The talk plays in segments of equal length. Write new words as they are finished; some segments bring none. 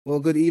Well,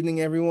 good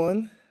evening,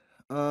 everyone.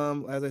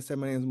 As I said,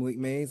 my name is Malik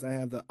Mays. I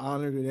have the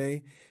honor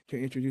today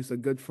to introduce a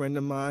good friend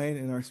of mine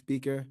and our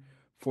speaker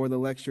for the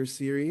lecture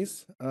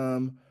series.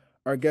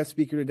 Our guest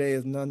speaker today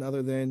is none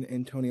other than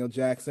Antonio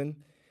Jackson.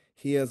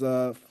 He is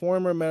a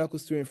former medical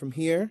student from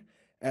here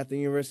at the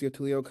University of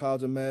Toledo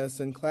College of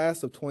Medicine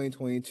class of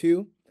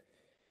 2022.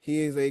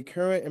 He is a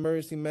current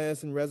emergency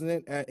medicine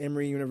resident at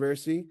Emory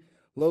University,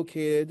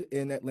 located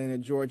in Atlanta,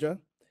 Georgia.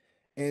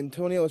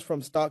 Antonio is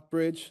from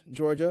Stockbridge,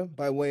 Georgia,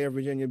 by way of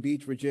Virginia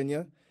Beach,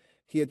 Virginia.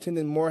 He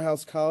attended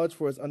Morehouse College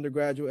for his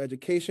undergraduate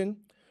education,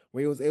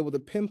 where he was able to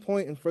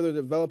pinpoint and further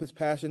develop his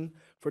passion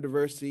for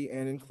diversity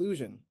and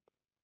inclusion.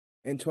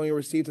 Antonio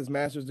received his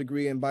master's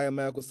degree in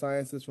Biomedical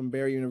Sciences from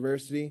Emory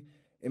University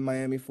in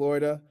Miami,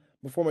 Florida,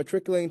 before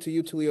matriculating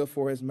to UToledo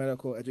for his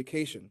medical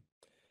education.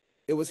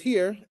 It was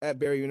here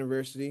at Emory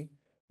University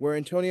where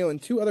Antonio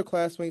and two other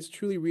classmates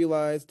truly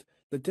realized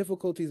the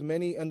difficulties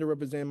many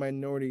underrepresented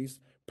minorities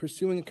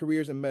pursuing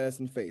careers in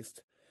medicine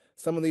faced.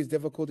 Some of these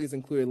difficulties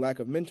included lack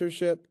of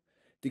mentorship,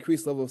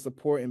 decreased level of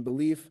support and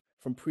belief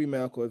from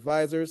pre-medical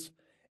advisors,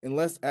 and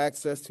less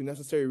access to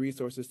necessary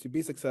resources to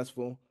be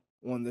successful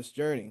on this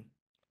journey.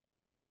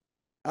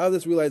 Out of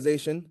this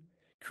realization,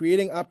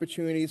 creating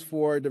opportunities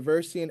for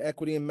diversity and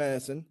equity in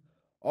medicine,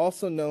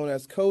 also known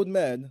as Code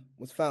Med,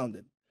 was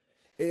founded.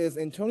 It is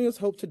Antonio's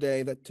hope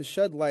today that to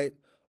shed light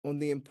on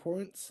the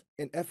importance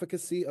and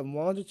efficacy of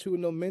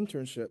longitudinal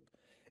mentorship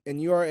in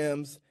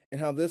URMs and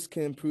how this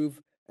can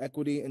improve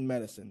equity in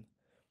medicine.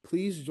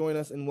 Please join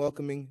us in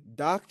welcoming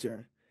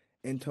Dr.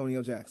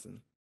 Antonio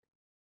Jackson.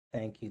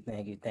 Thank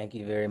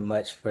you very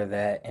much for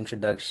that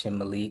introduction,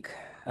 Malik.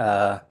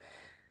 Uh,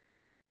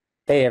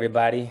 hey,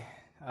 everybody.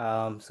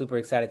 Super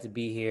excited to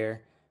be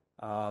here.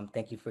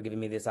 Thank you for giving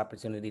me this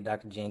opportunity,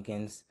 Dr.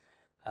 Jenkins.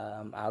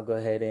 I'll go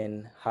ahead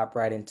and hop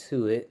right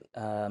into it.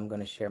 I'm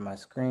going to share my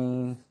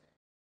screen.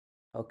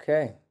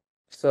 Okay.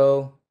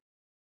 So,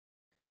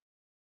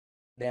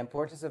 the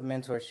importance of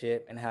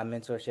mentorship and how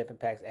mentorship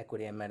impacts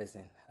equity in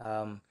medicine.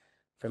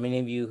 For many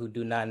of you who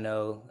do not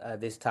know,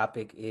 this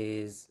topic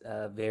is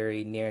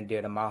very near and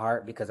dear to my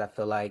heart because I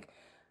feel like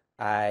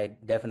I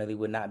definitely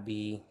would not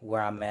be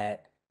where I'm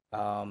at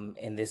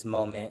in this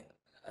moment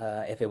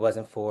if it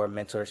wasn't for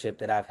mentorship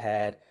that I've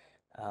had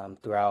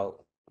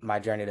throughout my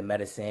journey to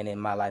medicine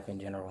and my life in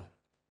general.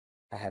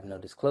 I have no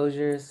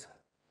disclosures.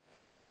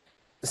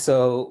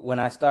 So when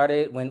I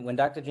started, when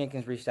Dr.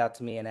 Jenkins reached out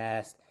to me and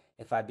asked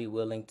if I'd be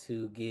willing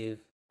to give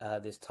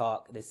this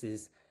talk, this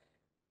is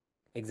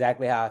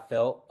exactly how I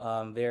felt.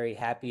 Very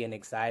happy and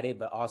excited,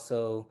 but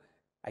also,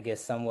 I guess,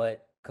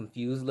 somewhat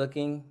confused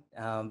looking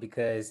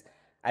because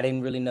I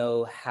didn't really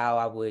know how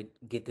I would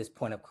get this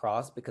point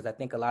across because I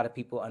think a lot of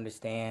people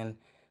understand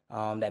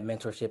that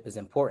mentorship is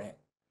important.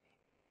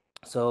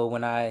 So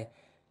when I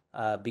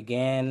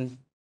began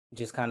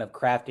just kind of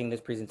crafting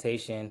this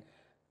presentation,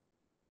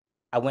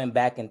 I went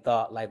back and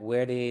thought, like,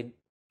 where did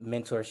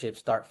mentorship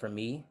start for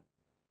me?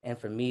 And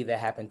for me, that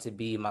happened to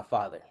be my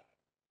father.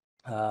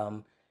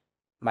 Um,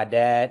 my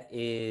dad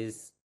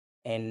is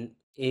and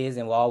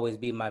will always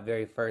be my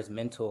very first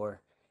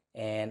mentor,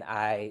 and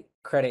I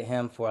credit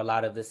him for a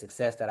lot of the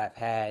success that I've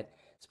had,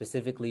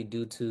 specifically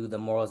due to the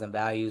morals and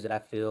values that I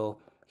feel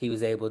he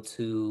was able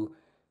to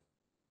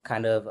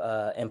kind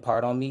of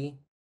impart on me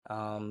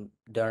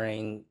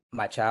during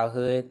my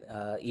childhood,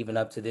 even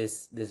up to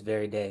this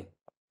very day.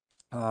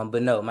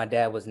 But no, my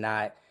dad was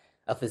not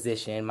a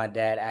physician. My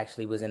dad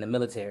actually was in the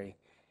military,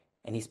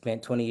 and he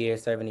spent 20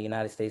 years serving the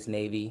United States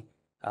Navy.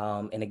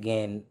 And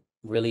again,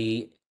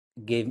 really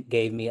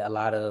gave me a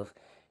lot of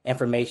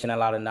information, a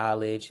lot of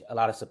knowledge, a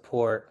lot of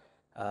support,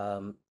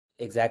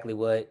 exactly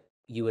what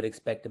you would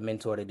expect a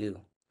mentor to do.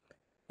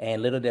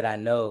 And little did I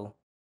know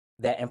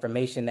that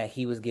information that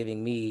he was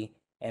giving me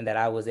and that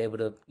I was able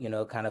to,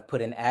 kind of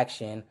put in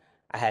action,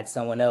 I had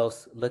someone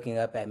else looking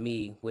up at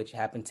me, which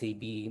happened to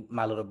be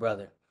my little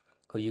brother,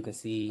 who you can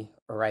see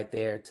right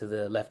there to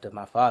the left of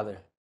my father.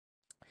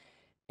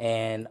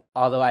 And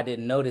although I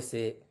didn't notice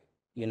it,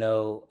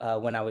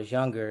 when I was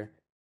younger,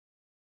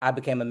 I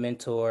became a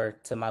mentor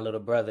to my little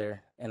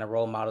brother and a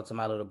role model to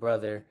my little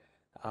brother,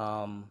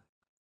 um,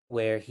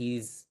 where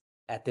he's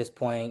at this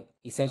point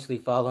essentially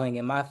following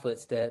in my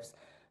footsteps,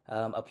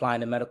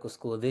 applying to medical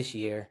school this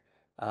year.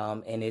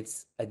 And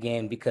it's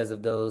again because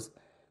of those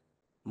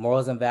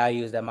morals and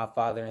values that my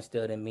father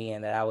instilled in me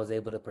and that I was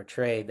able to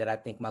portray that I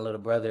think my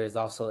little brother is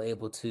also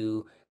able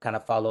to kind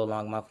of follow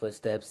along my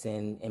footsteps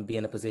and be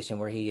in a position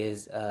where he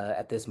is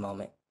at this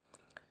moment.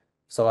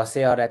 So I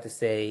say all that to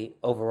say,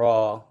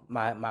 overall,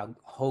 my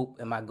hope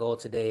and my goal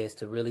today is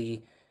to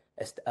really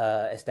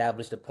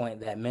establish the point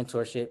that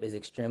mentorship is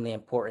extremely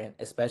important,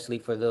 especially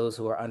for those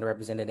who are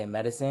underrepresented in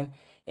medicine.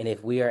 And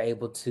if we are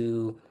able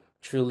to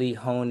truly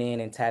hone in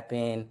and tap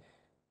in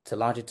to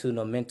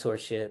longitudinal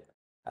mentorship,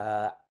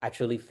 I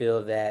truly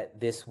feel that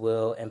this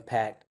will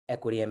impact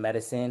equity in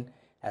medicine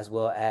as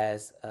well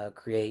as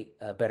create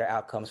better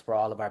outcomes for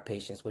all of our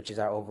patients, which is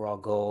our overall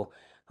goal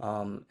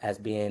as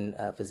being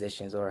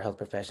physicians or health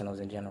professionals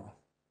in general.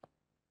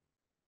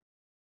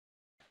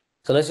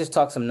 So let's just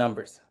talk some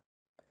numbers.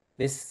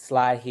 This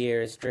slide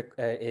here is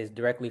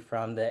directly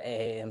from the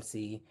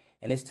AAMC,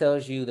 and this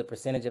tells you the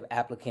percentage of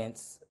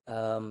applicants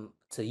to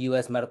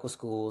U.S. medical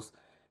schools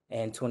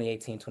in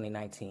 2018,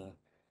 2019.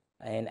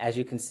 And as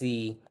you can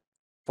see,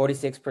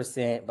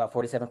 46%, about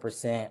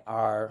 47%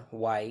 are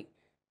white,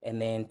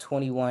 and then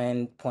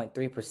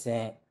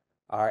 21.3%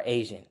 are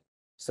Asian.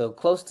 So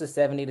close to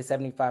 70 to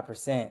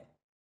 75%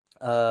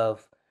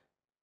 of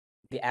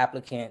the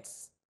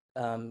applicants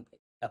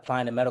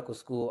applying to medical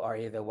school are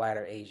either white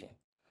or Asian.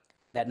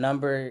 That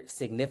number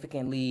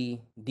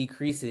significantly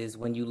decreases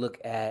when you look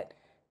at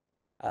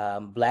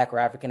Black or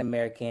African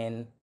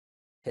American,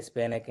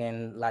 Hispanic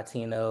and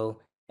Latino,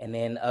 and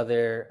then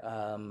other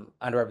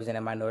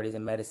underrepresented minorities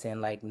in medicine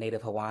like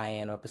Native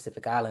Hawaiian or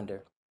Pacific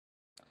Islander.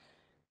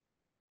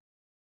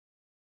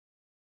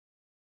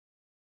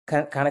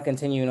 Kind of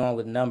continuing on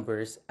with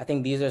numbers, I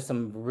think these are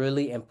some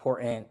really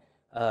important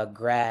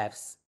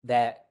graphs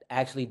that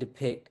actually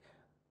depict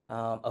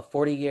a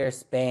 40-year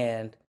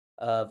span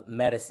of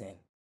medicine.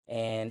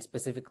 And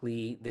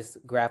specifically, this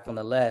graph on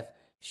the left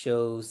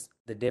shows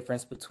the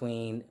difference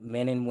between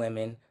men and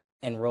women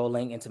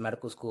enrolling into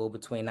medical school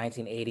between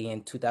 1980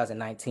 and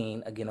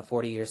 2019, again, a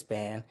 40-year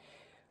span.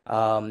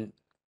 You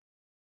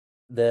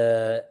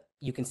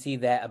can see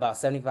that about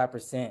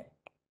 75%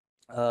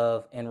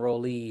 of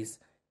enrollees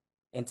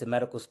into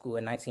medical school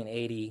in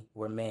 1980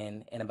 were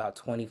men and about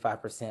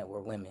 25%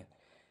 were women.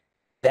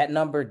 That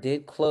number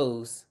did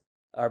close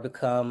or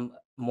become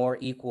more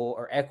equal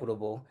or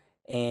equitable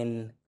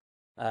in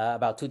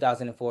about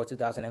 2004,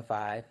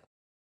 2005.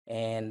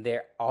 And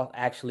there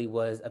actually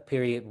was a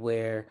period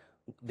where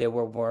there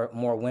were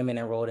more women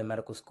enrolled in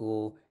medical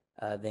school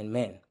than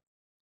men.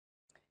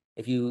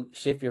 If you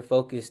shift your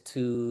focus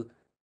to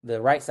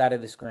the right side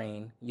of the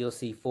screen, you'll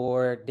see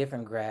 4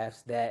 different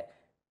graphs that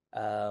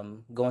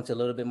go into a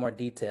little bit more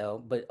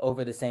detail, but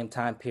over the same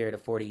time period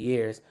of 40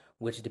 years,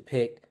 which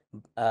depict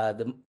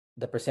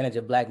the percentage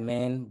of Black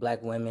men,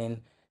 Black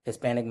women,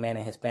 Hispanic men,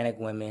 and Hispanic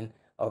women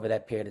over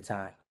that period of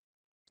time.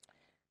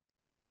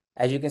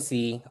 As you can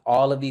see,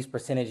 all of these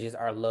percentages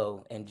are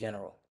low in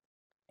general,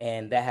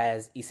 and that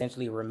has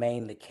essentially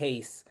remained the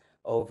case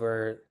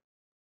over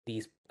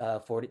this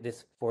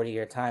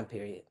 40-year time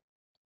period.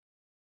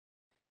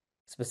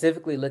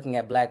 Specifically looking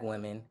at Black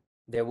women,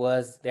 there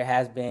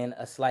has been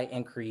a slight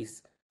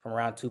increase from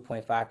around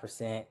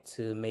 2.5%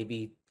 to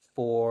maybe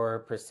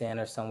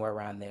 4% or somewhere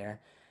around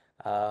there.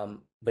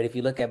 But if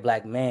you look at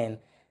Black men,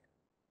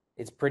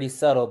 it's pretty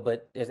subtle,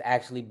 but there's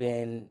actually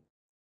been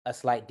a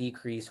slight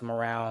decrease from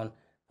around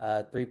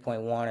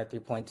 3.1 or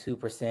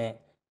 3.2%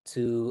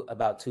 to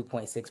about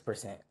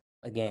 2.6%,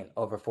 again,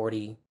 over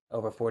 40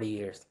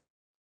 years.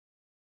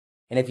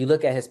 And if you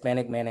look at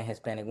Hispanic men and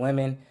Hispanic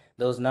women,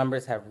 those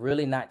numbers have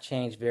really not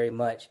changed very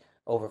much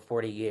over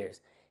 40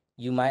 years.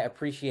 You might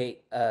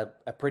appreciate a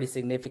pretty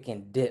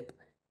significant dip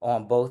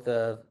on both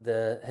of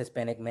the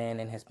Hispanic men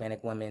and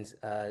Hispanic women's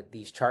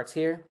these charts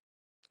here.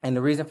 And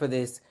the reason for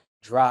this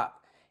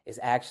drop is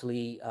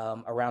actually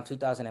around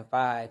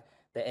 2005,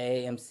 the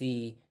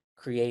AAMC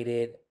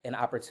created an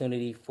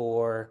opportunity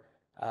for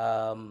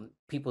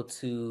people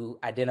to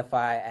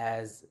identify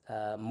as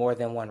more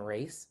than one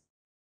race.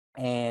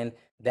 And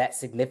that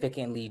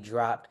significantly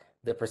dropped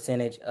the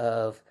percentage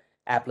of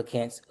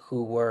applicants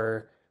who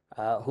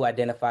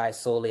identify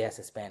solely as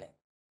Hispanic.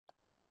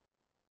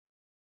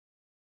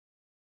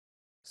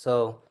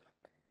 So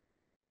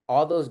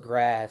all those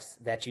graphs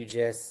that you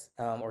just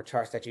or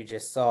charts that you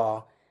just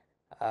saw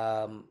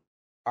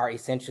are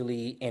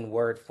essentially in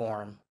Word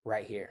form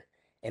right here.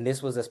 And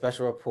this was a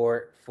special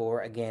report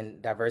for, again,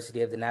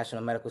 diversity of the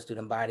national medical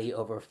student body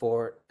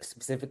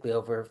specifically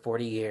over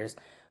 40 years,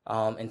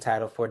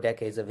 entitled 4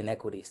 Decades of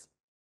Inequities.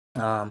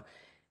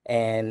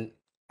 And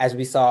as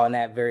we saw in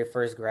that very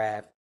first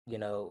graph,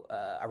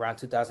 around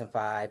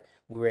 2005,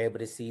 we were able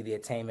to see the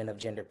attainment of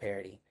gender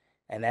parity.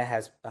 And that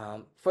has,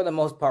 for the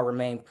most part,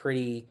 remained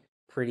pretty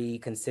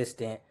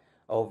consistent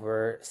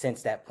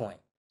since that point.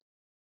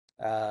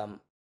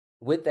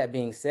 With that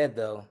being said,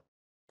 though,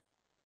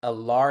 a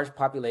large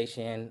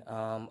population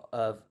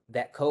of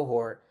that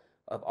cohort,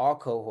 of all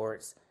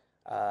cohorts,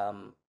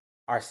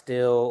 are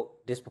still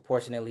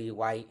disproportionately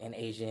white and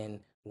Asian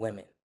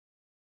women.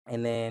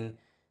 And then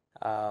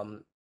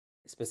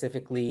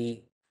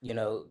specifically,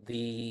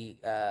 the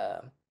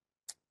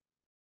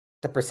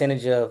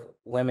percentage of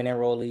women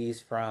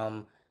enrollees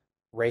from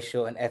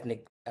racial and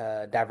ethnic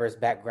diverse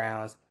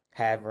backgrounds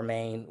have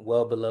remained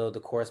well below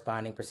the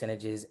corresponding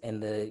percentages in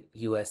the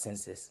U.S.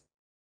 Census.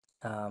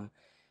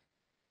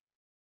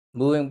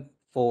 Moving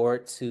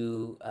forward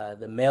to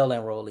the male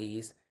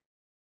enrollees,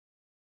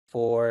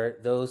 for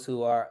those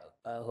who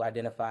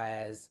identify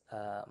as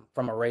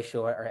from a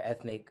racial or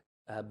ethnic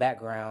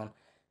background,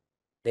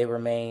 there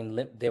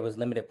was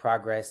limited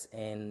progress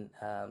in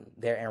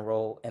their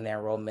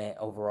enrollment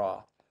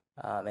overall,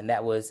 and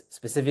that was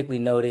specifically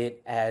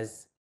noted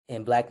as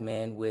in Black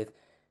men, with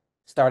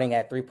starting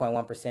at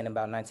 3.1% in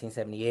about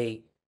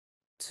 1978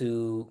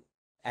 to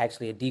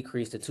actually a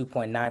decrease to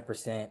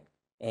 2.9%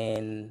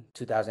 in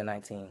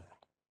 2019.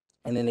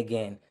 And then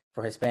again,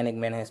 for Hispanic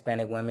men and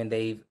Hispanic women,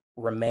 they've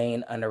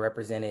remained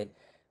underrepresented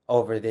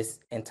over this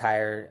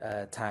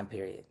entire time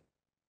period.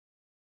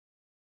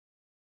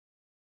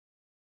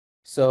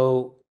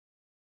 So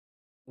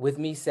with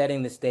me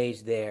setting the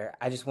stage there,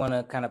 I just want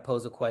to kind of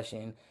pose a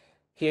question.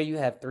 Here you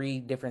have three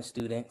different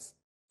students,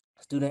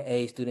 student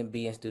A, student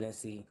B, and student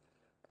C.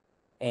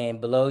 And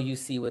below you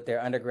see what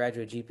their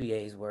undergraduate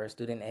GPAs were.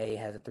 Student A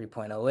has a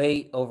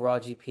 3.08 overall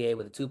GPA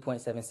with a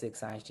 2.76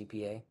 science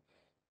GPA.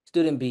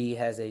 Student B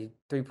has a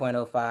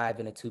 3.05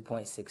 and a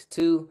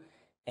 2.62.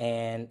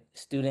 And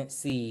student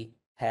C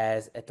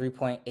has a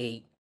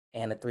 3.8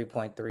 and a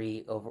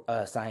 3.3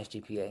 over science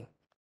GPA.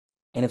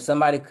 And if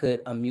somebody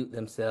could unmute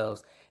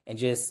themselves and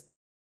just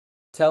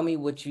tell me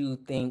what you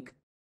think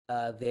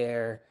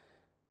their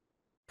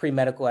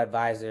pre-medical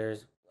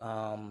advisors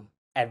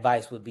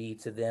advice would be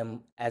to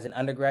them as an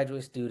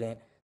undergraduate student,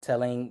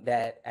 telling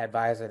that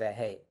advisor that,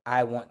 hey,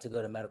 I want to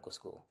go to medical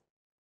school.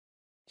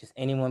 Just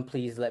anyone,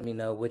 please let me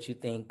know what you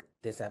think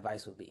this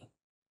advice would be.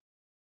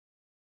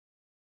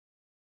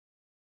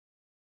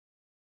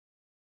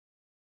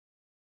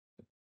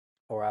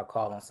 Or I'll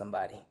call on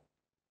somebody.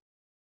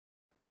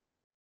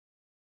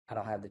 I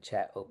don't have the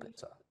chat open,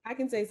 so. I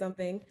can say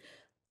something.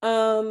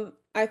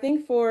 I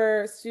think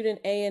for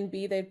student A and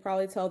B, they'd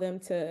probably tell them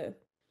to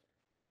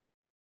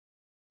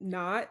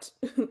not.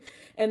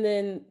 And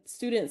then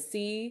student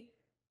C,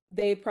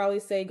 they'd probably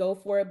say go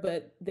for it,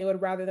 but they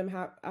would rather them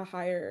have a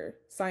higher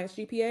science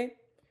GPA.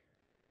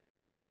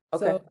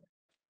 Okay. So,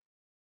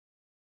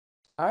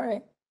 all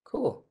right,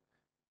 cool.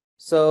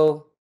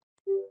 So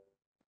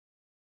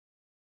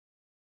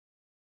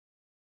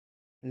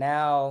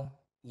now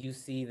you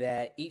see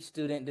that each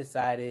student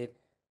decided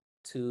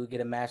to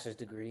get a master's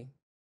degree.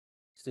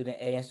 Student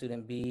A and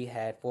student B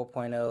had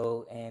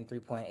 4.0 and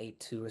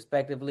 3.82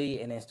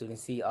 respectively, and then student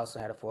C also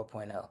had a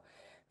 4.0.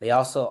 They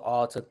also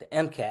all took the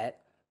MCAT,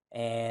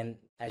 and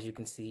as you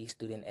can see,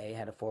 student A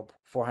had a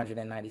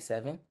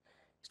 497,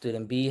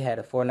 student B had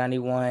a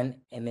 491,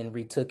 and then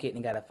retook it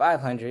and got a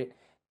 500,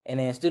 and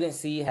then student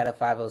C had a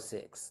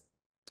 506.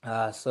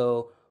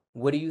 So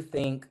what do you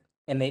think,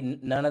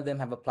 and none of them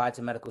have applied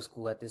to medical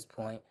school at this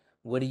point,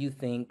 what do you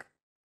think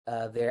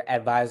their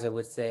advisor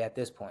would say at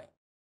this point?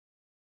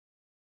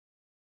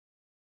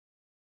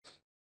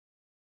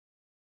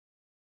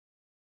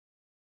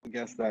 I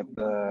guess that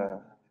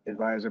the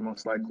advisor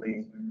most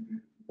likely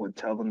would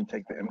tell them to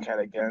take the MCAT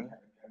again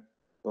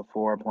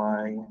before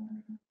applying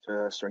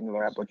to strengthen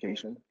their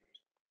application.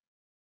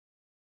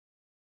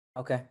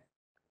 Okay.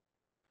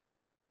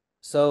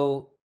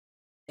 So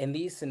in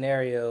these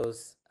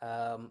scenarios,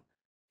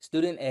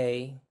 student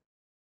A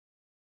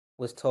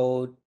was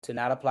told to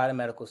not apply to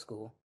medical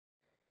school.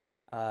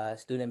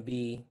 Student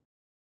B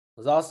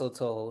was also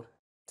told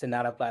to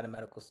not apply to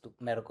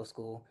medical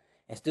school.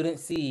 And student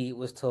C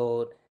was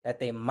told that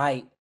they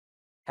might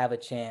have a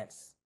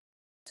chance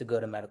to go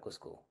to medical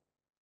school.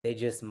 They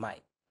just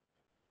might.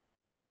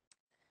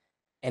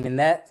 And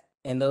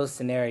in those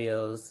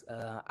scenarios,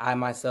 I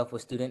myself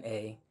was student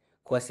A,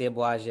 Kwesi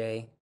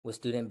Boaje was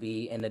student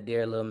B, and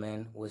Nadir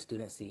Lilman was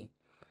student C.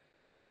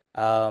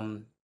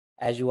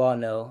 As you all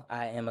know,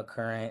 I am a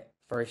current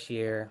first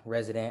year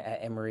resident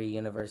at Emory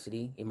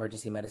University,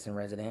 emergency medicine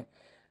resident.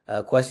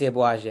 Kwesi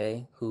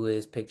Boaje, who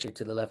is pictured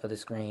to the left of the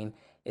screen,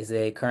 is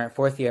a current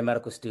fourth year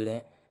medical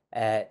student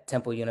at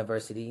Temple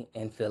University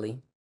in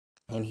Philly.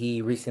 And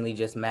he recently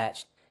just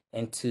matched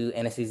into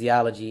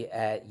anesthesiology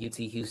at UT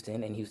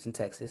Houston in Houston,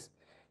 Texas.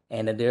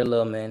 And Nadir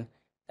Lilman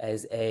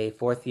is a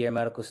fourth year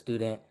medical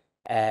student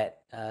at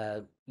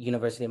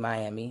University of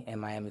Miami in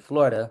Miami,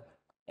 Florida.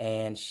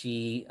 And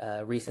she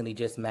recently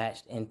just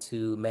matched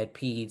into Med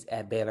Peds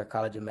at Baylor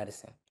College of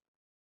Medicine.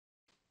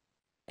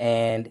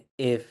 And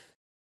if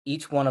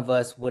each one of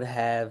us would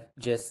have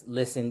just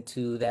listened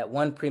to that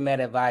one pre-med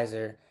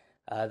advisor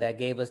that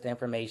gave us the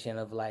information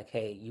of like,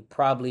 hey, you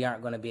probably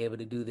aren't going to be able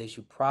to do this.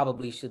 You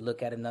probably should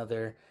look at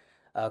another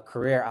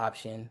career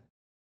option.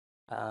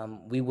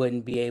 We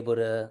wouldn't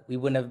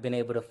have been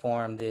able to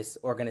form this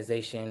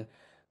organization,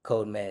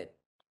 Code Med.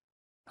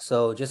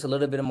 So just a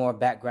little bit more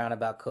background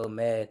about Code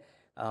Med.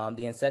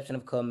 The inception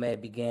of Code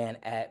Med began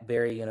at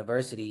Barry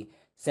University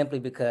simply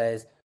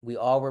because we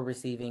all were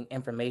receiving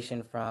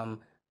information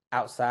from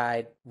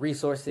outside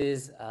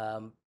resources,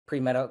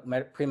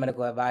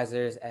 pre-medical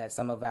advisors at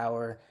some of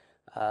our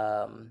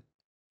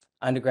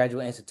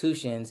undergraduate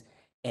institutions,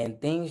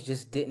 and things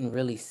just didn't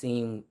really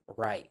seem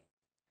right.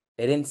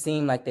 They didn't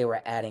seem like they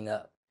were adding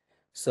up.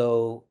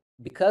 So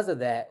because of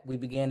that, we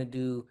began to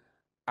do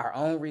our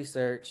own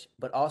research,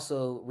 but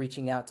also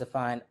reaching out to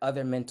find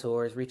other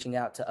mentors, reaching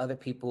out to other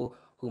people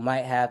who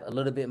might have a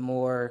little bit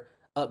more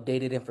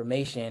updated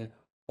information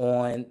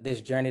on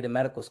this journey to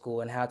medical school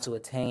and how to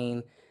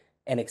attain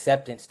an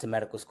acceptance to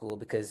medical school,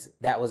 because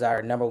that was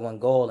our number one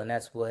goal and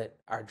that's what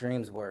our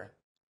dreams were.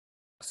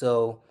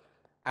 So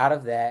out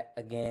of that,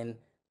 again,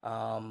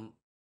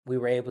 we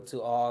were able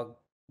to all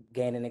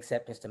gain an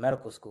acceptance to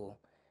medical school.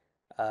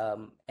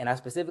 And I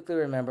specifically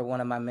remember one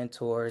of my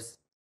mentors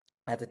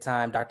at the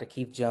time, Dr.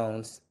 Keith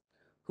Jones,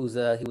 he was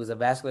a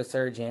vascular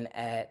surgeon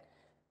at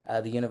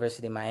the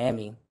University of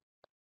Miami.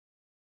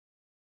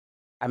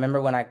 I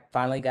remember when I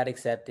finally got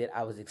accepted,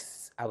 I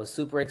was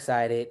super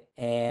excited,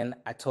 and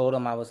I told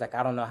him, I was like,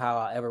 I don't know how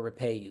I'll ever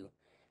repay you.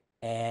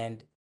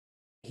 And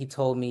he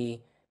told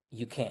me,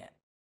 you can't.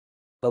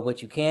 But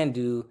what you can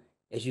do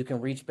is you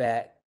can reach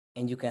back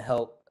and you can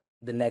help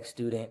the next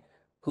student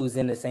who's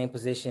in the same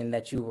position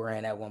that you were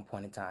in at one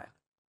point in time.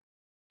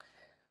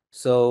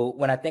 So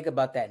when I think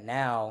about that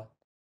now,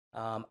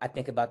 I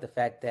think about the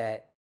fact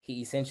that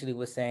he essentially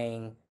was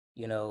saying,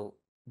 you know,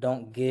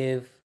 don't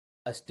give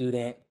a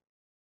student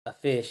a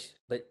fish,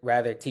 but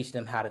rather teach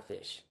them how to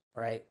fish,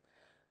 right?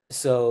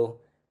 So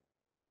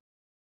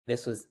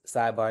this was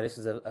sidebar. This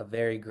was a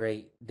very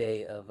great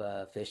day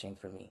of fishing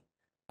for me.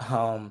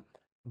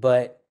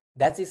 But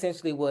that's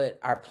essentially what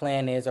our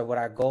plan is, or what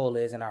our goal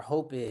is, and our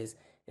hope is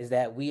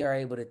that we are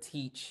able to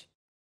teach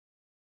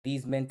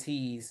these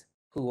mentees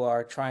who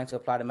are trying to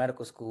apply to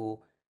medical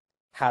school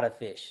how to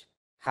fish,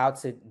 how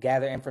to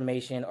gather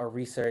information or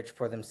research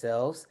for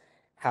themselves,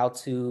 how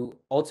to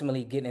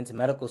ultimately get into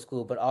medical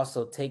school, but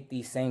also take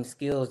these same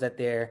skills that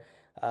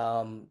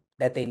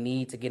that they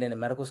need to get into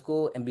medical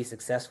school and be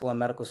successful in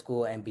medical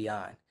school and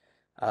beyond.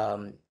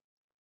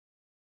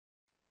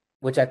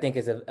 Which I think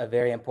is a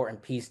very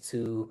important piece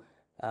to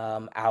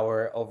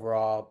our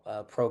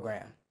overall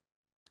program.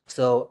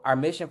 So our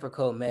mission for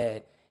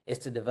CodeMed is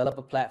to develop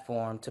a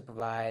platform to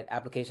provide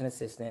application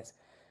assistance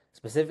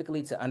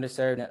specifically to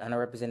underserved and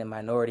underrepresented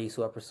minorities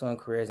who are pursuing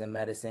careers in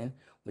medicine.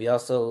 We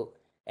also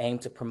aim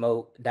to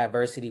promote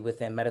diversity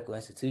within medical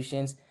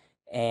institutions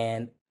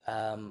and,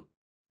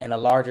 in a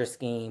larger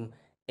scheme,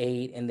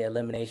 aid in the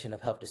elimination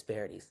of health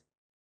disparities.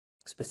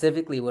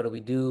 Specifically, what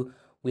do?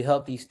 We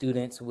help these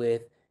students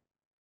with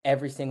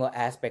every single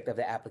aspect of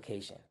the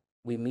application.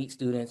 We meet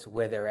students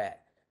where they're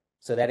at.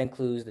 So that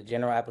includes the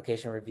general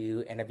application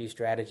review, interview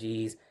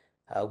strategies.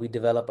 We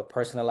develop a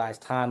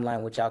personalized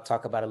timeline, which I'll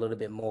talk about a little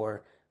bit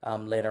more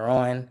later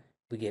on.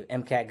 We give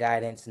MCAT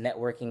guidance,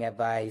 networking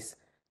advice,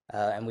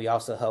 and we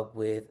also help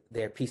with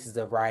their pieces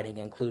of writing,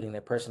 including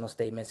their personal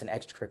statements and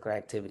extracurricular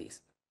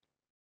activities.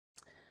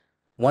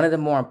 One of the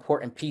more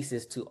important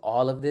pieces to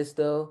all of this,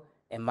 though,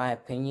 in my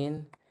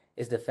opinion,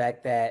 is the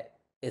fact that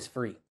it's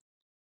free,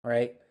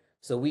 right?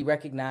 So we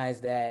recognize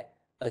that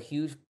a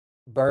huge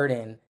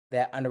burden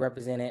that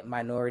underrepresented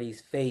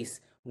minorities face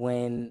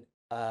when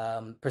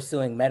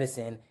pursuing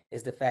medicine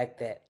is the fact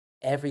that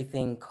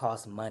everything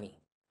costs money.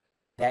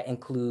 That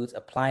includes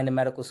applying to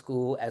medical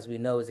school, as we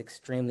know is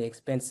extremely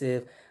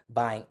expensive,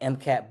 buying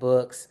MCAT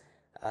books,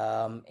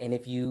 and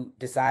if you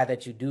decide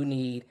that you do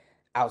need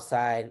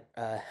outside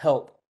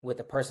help with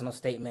a personal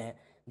statement,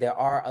 there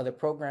are other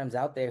programs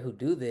out there who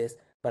do this,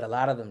 but a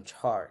lot of them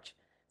charge.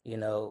 You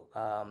know,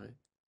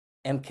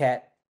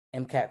 MCAT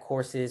MCAT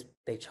courses,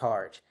 they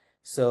charge.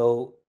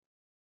 So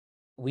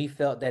we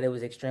felt that it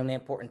was extremely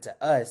important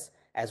to us,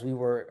 as we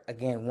were,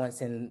 again,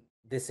 once in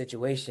this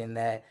situation,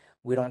 that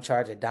we don't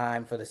charge a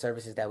dime for the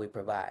services that we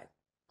provide.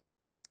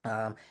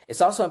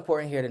 It's also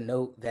important here to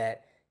note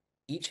that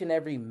each and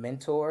every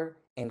mentor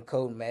in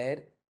Code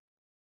Med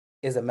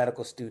is a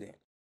medical student.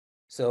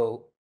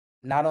 So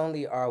not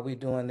only are we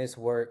doing this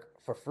work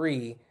for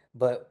free,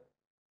 but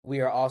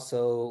we are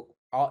also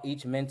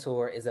each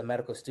mentor is a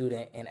medical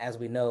student, and as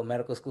we know,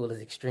 medical school is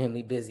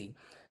extremely busy.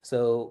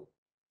 So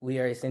we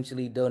are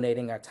essentially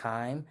donating our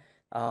time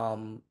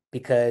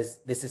because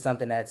this is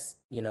something that's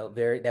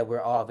that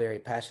we're all very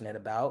passionate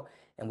about,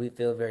 and we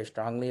feel very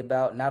strongly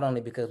about. Not only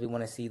because we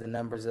want to see the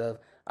numbers of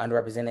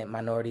underrepresented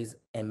minorities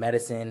in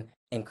medicine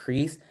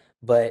increase,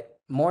 but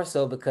more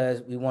so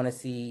because we want to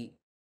see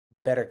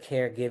better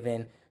care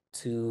given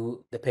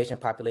to the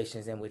patient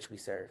populations in which we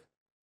serve.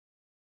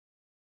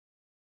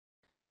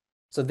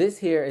 So this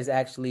here is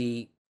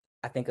actually,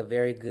 I think, a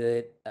very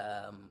good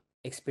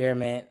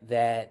experiment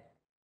that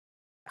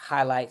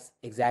highlights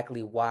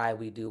exactly why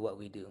we do what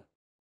we do.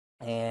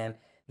 And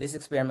this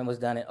experiment was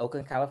done in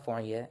Oakland,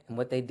 California. And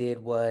what they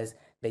did was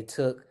they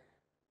took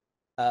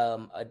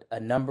a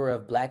number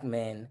of Black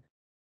men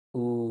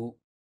who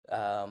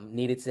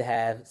needed to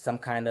have some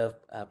kind of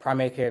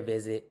primary care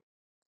visit,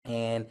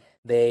 and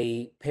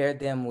they paired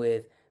them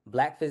with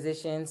Black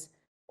physicians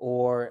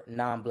or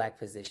non-Black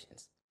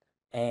physicians.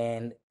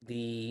 And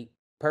the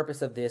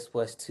purpose of this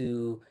was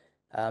to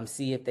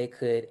see if they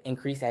could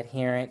increase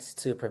adherence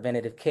to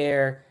preventative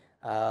care,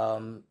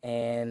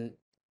 and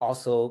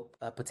also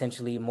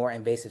potentially more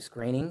invasive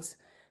screenings.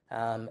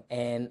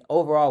 And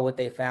overall, what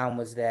they found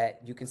was that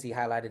you can see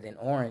highlighted in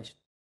orange,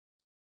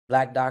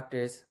 Black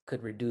doctors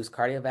could reduce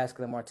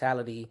cardiovascular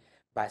mortality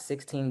by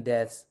 16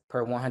 deaths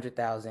per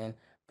 100,000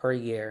 per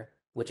year,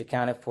 which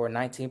accounted for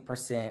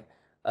 19%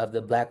 of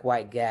the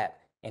Black-white gap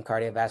in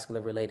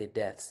cardiovascular related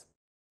deaths.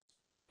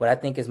 What I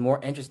think is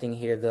more interesting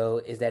here, though,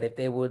 is that if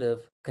they would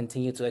have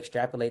continued to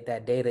extrapolate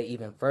that data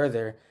even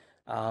further,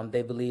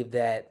 they believe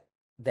that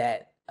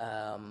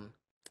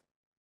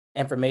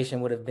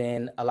information would have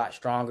been a lot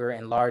stronger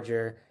and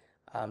larger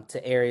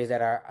to areas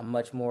that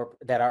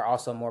are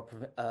also more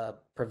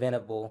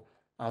preventable,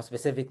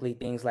 specifically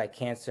things like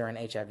cancer and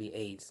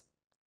HIV/AIDS.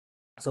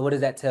 So what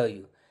does that tell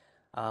you?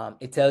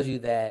 It tells you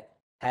that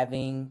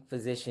having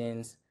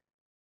physicians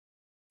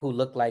who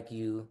look like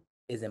you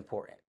is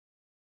important,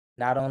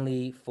 not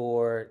only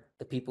for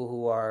the people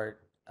who are,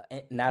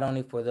 not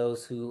only for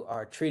those who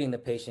are treating the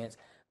patients,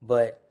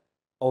 but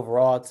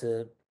overall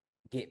to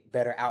get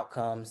better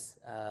outcomes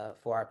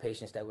for our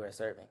patients that we're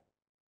serving.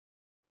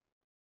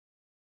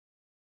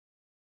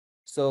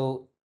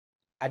 So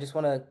I just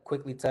want to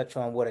quickly touch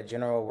on what a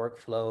general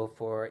workflow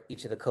for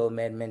each of the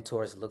CodeMed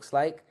mentors looks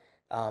like.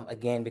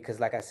 Again, because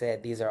like I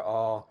said, these are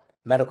all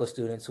medical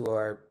students who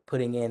are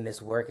putting in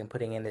this work and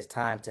putting in this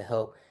time to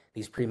help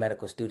these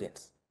pre-medical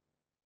students.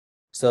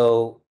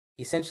 So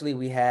essentially,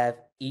 we have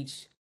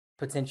each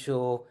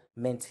potential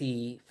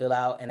mentee fill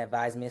out an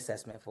advise me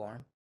assessment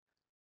form.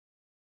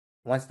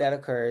 Once that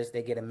occurs,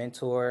 they get a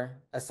mentor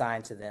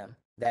assigned to them.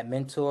 That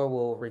mentor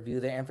will review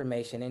their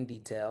information in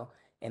detail,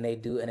 and they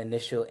do an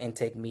initial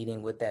intake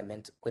meeting with that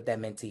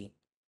mentee.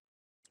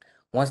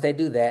 Once they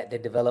do that, they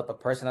develop a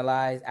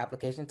personalized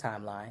application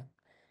timeline,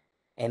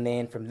 and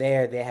then from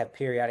there they have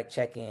periodic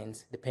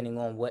check-ins depending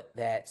on what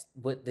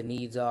the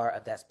needs are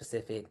of that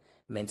specific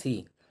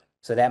mentee.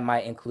 So that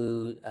might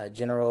include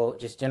general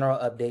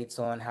updates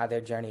on how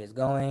their journey is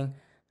going,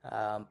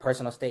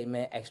 personal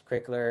statement,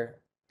 extracurricular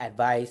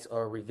advice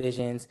or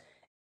revisions,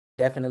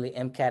 definitely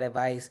MCAT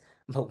advice.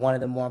 But one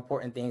of the more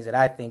important things that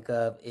I think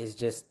of is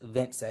just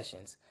vent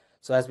sessions.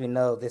 So as we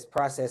know, this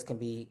process can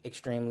be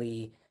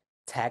extremely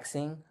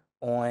taxing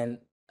on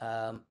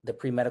the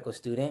pre-medical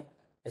student,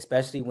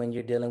 especially when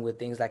you're dealing with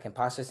things like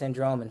imposter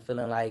syndrome and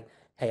feeling like,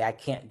 hey, I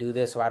can't do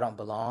this or I don't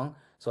belong.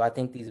 So I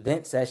think these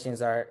vent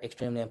sessions are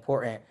extremely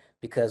important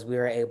because we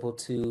are able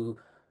to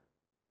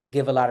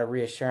give a lot of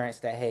reassurance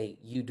that, hey,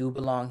 you do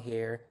belong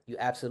here, you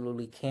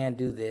absolutely can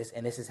do this,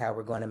 and this is how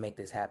we're going to make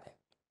this happen.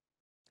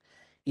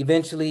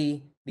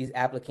 Eventually, these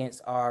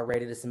applicants are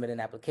ready to submit an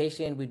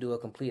application. We do a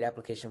complete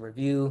application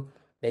review.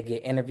 They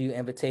get interview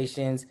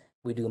invitations.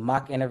 We do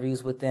mock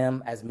interviews with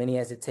them, as many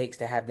as it takes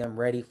to have them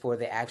ready for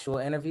the actual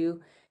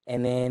interview,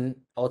 and then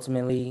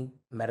ultimately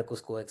medical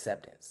school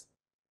acceptance.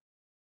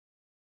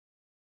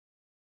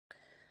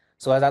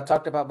 So as I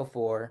talked about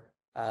before,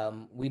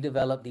 we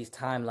develop these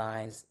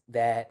timelines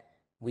that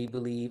we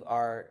believe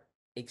are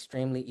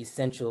extremely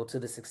essential to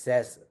the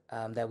success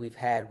that we've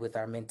had with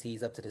our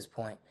mentees up to this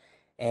point.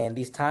 And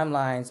these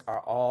timelines are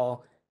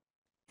all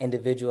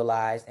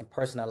individualized and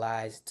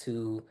personalized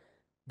to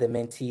the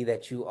mentee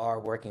that you are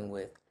working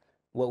with.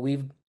 What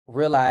we've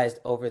realized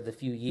over the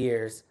few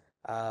years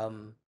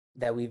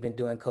that we've been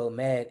doing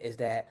CodeMed is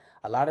that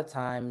a lot of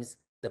times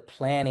the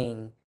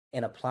planning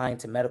in applying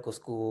to medical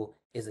school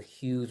is a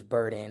huge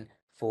burden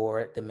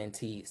for the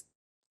mentees.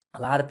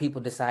 A lot of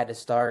people decide to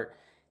start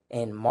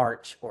in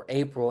March or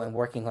April and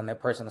working on their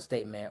personal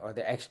statement or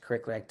their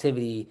extracurricular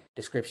activity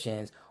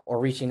descriptions or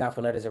reaching out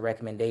for letters of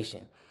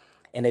recommendation,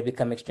 and they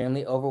become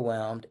extremely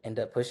overwhelmed, end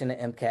up pushing the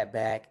MCAT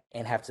back,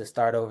 and have to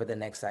start over the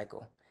next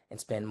cycle and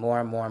spend more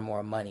and more and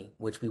more money,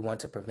 which we want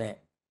to prevent.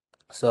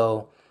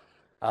 So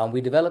we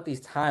develop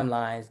these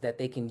timelines that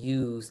they can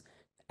use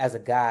as a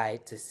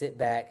guide to sit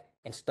back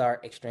and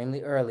start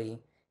extremely early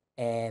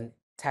and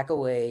tack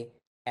away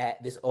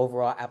at this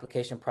overall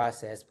application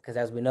process, because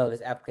as we know,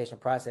 this application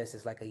process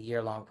is like a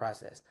year-long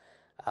process.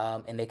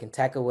 And they can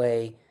tack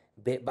away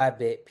bit by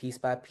bit, piece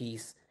by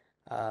piece,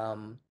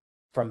 from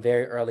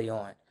very early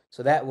on.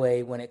 So that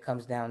way, when it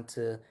comes down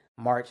to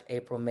March,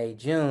 April, May,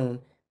 June,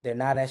 they're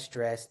not as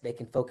stressed. They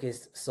can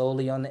focus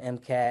solely on the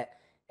MCAT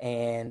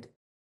and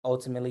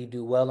ultimately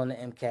do well on the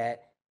MCAT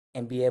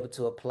and be able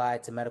to apply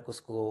to medical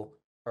school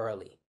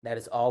early. That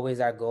is always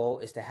our goal,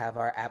 is to have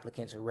our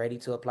applicants ready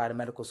to apply to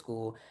medical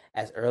school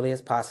as early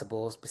as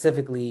possible,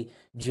 specifically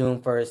June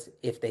 1st,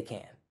 if they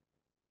can.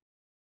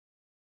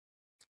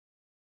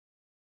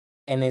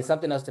 And then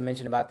something else to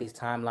mention about these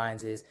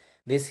timelines is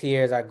this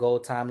here is our goal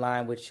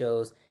timeline, which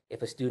shows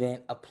if a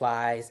student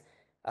applies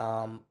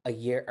a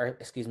year, or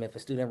excuse me, if a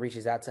student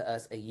reaches out to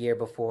us a year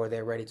before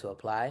they're ready to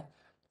apply.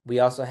 We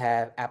also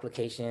have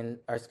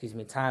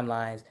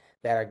timelines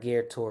that are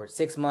geared toward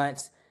 6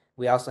 months.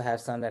 We also have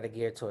some that are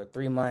geared toward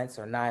 3 months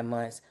or 9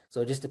 months.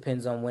 So it just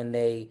depends on when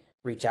they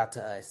reach out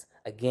to us.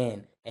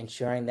 Again,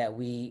 ensuring that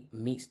we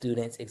meet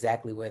students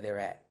exactly where they're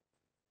at.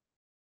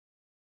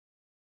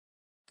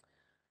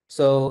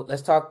 So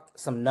let's talk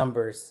some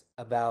numbers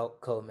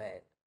about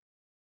CodeMed.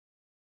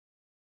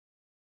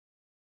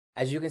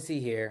 As you can see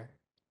here,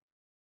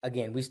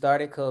 again, we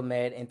started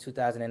CodeMed in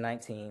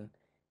 2019,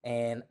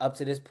 and up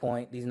to this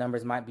point, these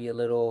numbers might be a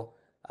little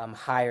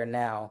higher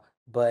now,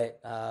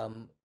 but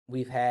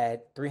we've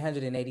had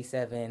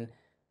 387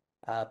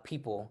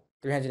 people,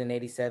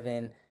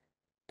 387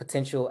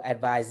 potential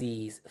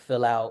advisees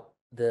fill out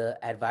the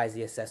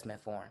advisee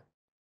assessment form.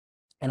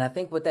 And I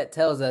think what that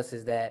tells us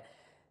is that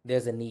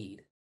there's a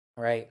need,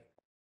 right?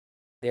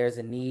 There's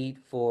a need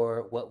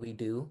for what we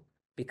do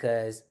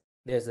because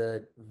there's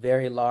a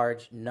very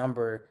large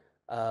number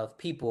of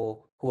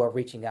people who are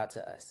reaching out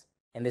to us,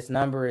 and this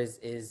number is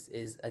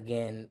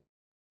again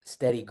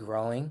steady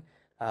growing.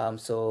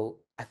 So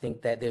I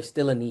think that there's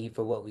still a need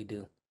for what we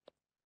do.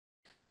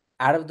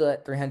 Out of the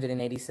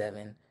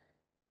 387,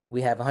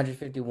 we have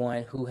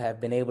 151 who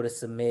have been able to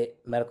submit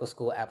medical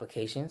school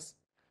applications.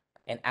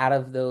 And out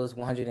of those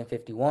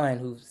 151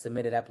 who've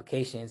submitted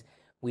applications,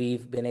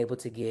 we've been able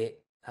to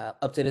get,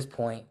 up to this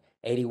point,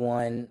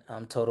 81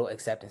 total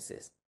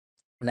acceptances.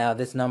 Now,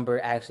 this number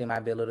actually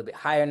might be a little bit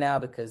higher now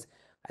because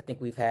I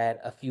think we've had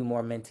a few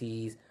more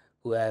mentees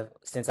who have,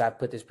 since I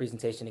put this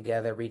presentation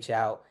together, reach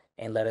out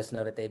and let us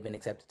know that they've been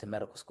accepted to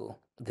medical school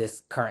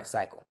this current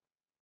cycle.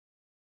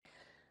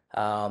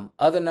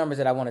 Other numbers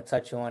that I want to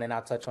touch on, and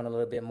I'll touch on a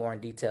little bit more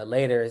in detail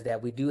later, is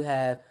that we do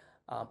have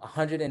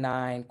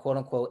 109 quote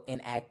unquote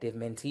inactive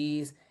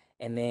mentees,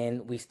 and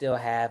then we still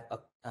have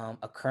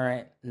a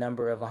current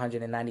number of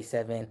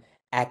 197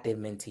 active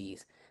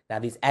mentees. Now,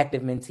 these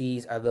active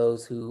mentees are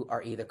those who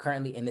are either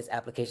currently in this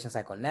application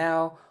cycle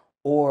now,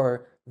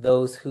 or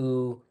those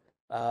who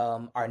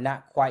are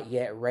not quite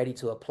yet ready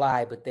to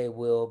apply, but they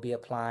will be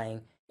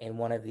applying in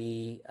one of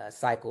the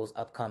cycles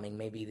upcoming,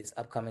 maybe this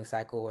upcoming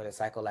cycle or the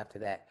cycle after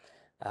that.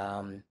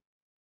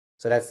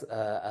 So that's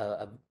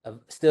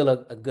still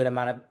a good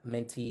amount of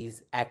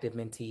mentees, active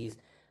mentees,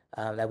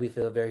 that we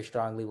feel very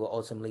strongly will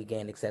ultimately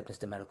gain acceptance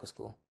to medical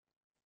school.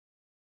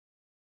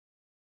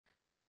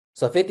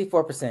 So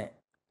 54%,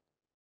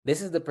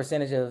 this is the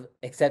percentage of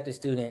accepted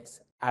students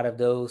out of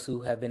those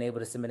who have been able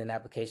to submit an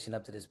application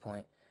up to this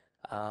point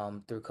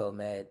through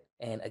CoMed.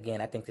 And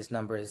again, I think this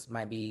number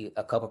might be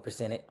a couple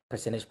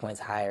percentage points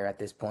higher at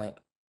this point.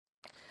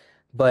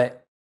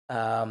 But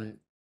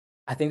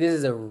I think this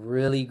is a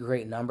really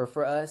great number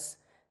for us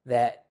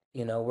that,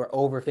 we're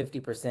over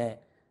 50%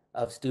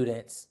 of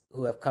students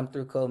who have come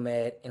through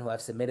CoMed and who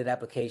have submitted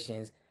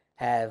applications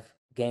have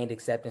gained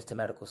acceptance to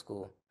medical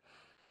school.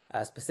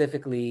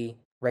 Specifically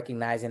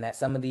recognizing that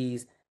some of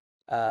these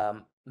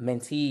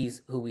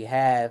mentees who we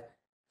have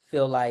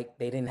feel like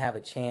they didn't have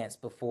a chance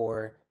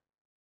before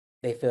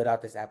they filled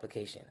out this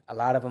application. A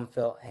lot of them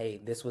felt, hey,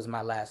 this was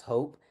my last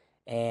hope,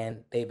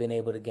 and they've been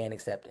able to gain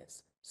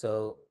acceptance.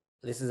 So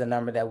this is a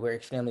number that we're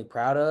extremely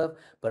proud of,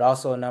 but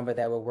also a number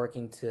that we're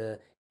working to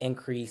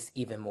increase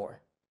even more.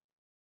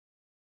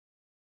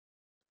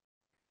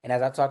 And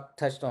as I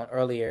touched on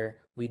earlier,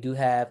 we do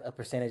have a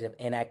percentage of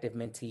inactive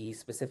mentees,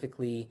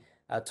 specifically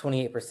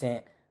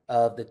 28%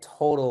 of the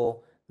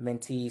total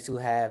mentees who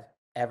have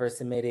ever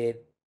submitted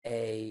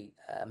a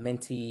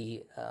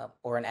mentee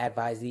or an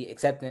advisee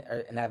acceptance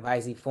or an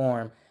advisee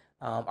form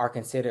are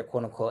considered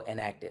quote unquote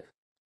inactive.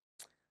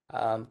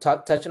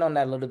 Touching on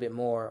that a little bit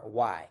more,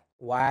 why?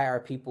 Why are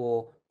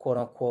people quote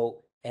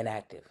unquote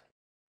inactive?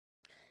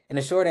 And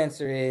the short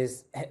answer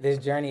is this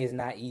journey is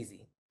not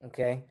easy.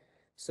 Okay,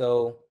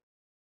 so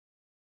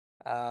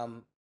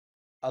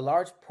a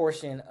large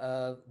portion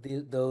of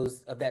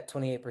that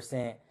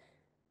 28%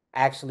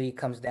 actually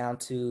comes down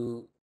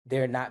to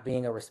there not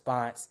being a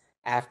response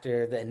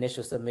after the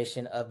initial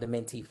submission of the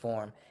mentee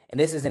form. And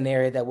this is an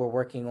area that we're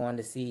working on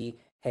to see,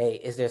 hey,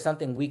 is there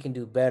something we can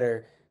do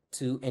better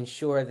to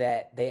ensure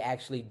that they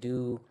actually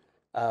do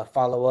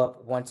follow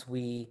up once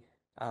we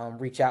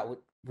reach out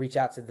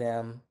to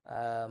them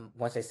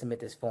once they submit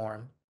this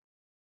form.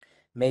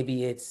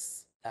 Maybe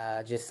it's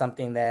just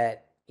something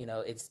that,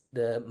 it's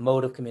the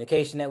mode of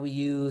communication that we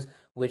use,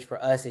 which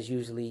for us is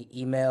usually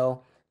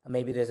email.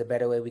 Maybe there's a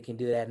better way we can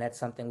do that. And that's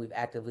something we've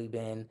actively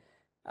been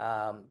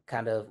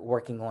kind of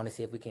working on to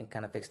see if we can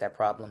kind of fix that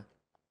problem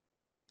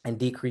and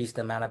decrease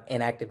the amount of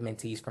inactive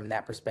mentees from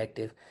that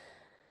perspective.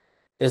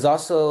 There's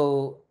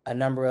also a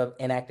number of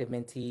inactive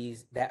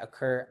mentees that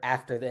occur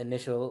after the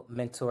initial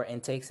mentor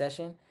intake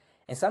session.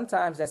 And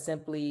sometimes that's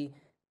simply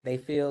they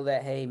feel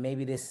that, hey,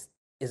 maybe this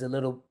is a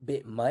little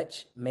bit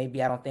much.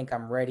 Maybe I don't think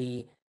I'm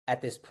ready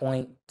at this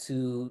point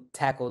to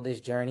tackle this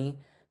journey.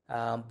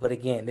 But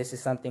again, this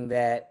is something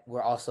that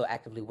we're also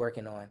actively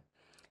working on.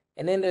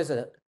 And then there's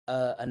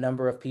a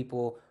number of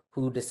people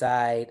who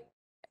decide,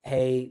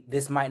 hey,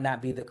 this might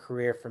not be the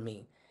career for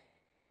me.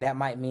 That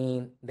might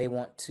mean they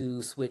want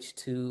to switch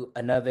to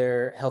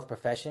another health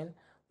profession,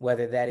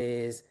 whether that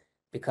is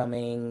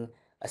becoming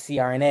a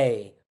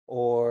CRNA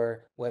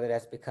or whether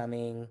that's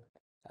becoming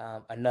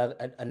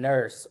a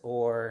nurse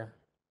or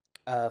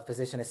a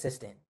physician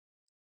assistant.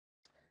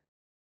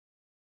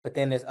 But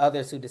then there's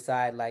others who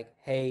decide like,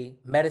 hey,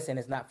 medicine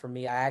is not for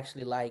me. I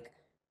actually like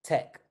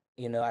tech.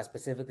 I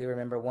specifically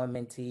remember one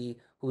mentee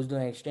who was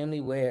doing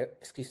extremely well,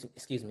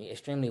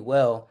 extremely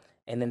well,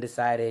 and then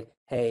decided,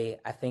 hey,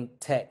 I think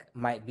tech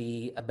might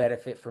be a better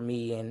fit for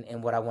me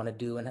and what I want to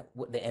do and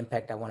what the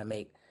impact I want to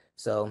make.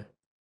 So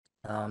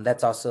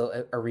that's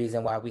also a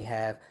reason why we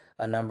have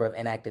a number of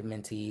inactive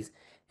mentees.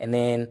 And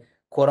then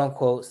quote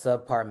unquote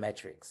subpar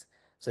metrics.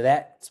 So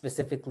that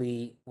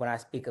specifically, when I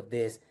speak of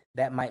this,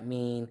 that might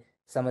mean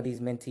some of these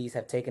mentees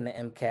have taken the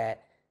MCAT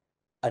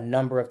a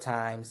number of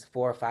times,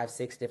 4, 5,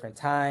 6 different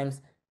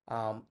times,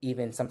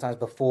 even sometimes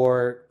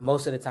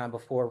most of the time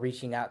before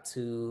reaching out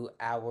to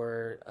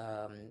our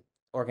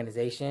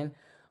organization,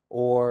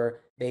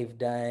 or they've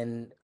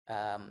done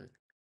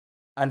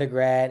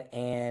undergrad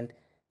and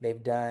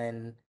they've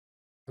done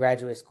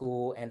graduate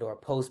school and or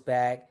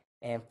post-bac,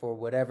 and for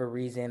whatever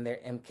reason, their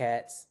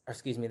MCATs, or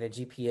their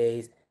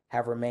GPAs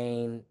have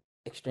remained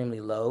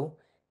extremely low.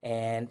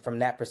 And from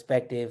that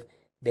perspective,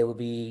 they will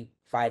be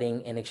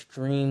fighting an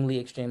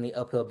extremely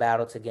uphill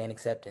battle to gain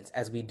acceptance,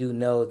 as we do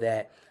know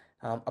that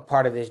a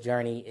part of this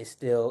journey is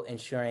still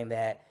ensuring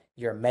that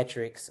your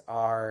metrics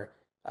are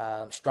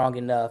strong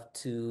enough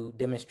to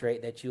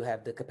demonstrate that you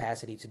have the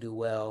capacity to do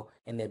well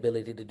and the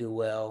ability to do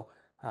well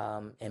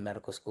in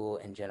medical school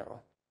in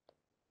general.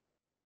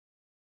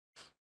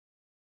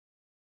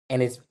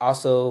 And it's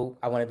also,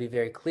 I want to be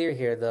very clear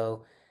here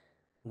though,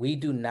 we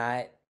do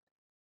not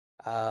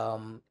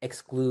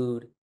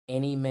exclude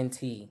any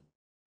mentee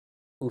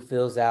who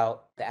fills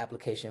out the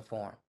application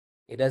form.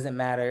 It doesn't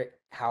matter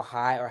how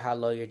high or how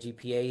low your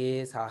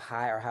GPA is, how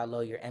high or how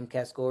low your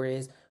MCAT score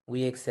is.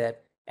 We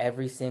accept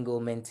every single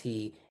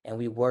mentee, and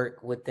we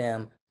work with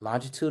them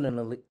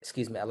longitudinally,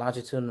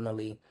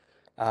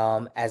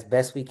 as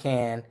best we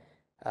can,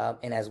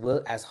 and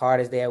as hard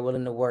as they are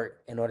willing to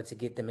work in order to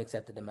get them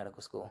accepted to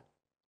medical school.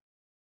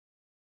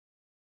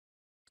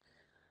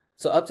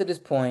 So up to this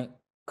point,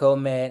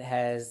 CoMed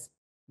has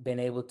been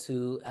able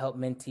to help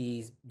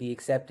mentees be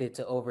accepted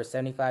to over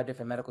 75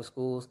 different medical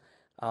schools,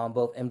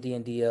 both MD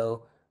and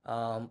DO,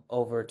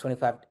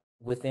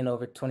 within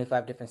over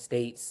 25 different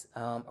states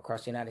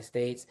across the United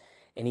States,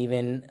 and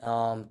even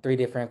 3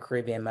 different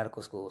Caribbean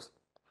medical schools.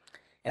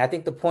 And I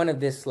think the point of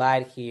this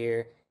slide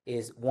here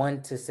is,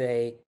 one, to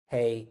say,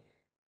 hey,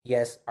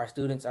 yes, our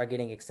students are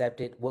getting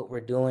accepted. What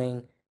we're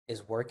doing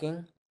is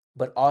working,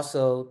 but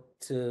also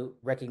to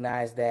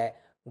recognize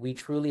that we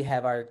truly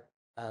have our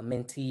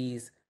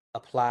mentees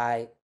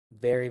apply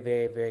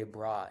very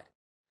broad.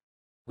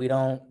 We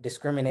don't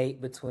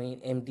discriminate between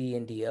MD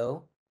and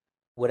DO.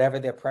 Whatever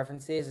their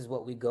preference is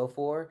what we go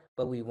for,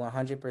 but we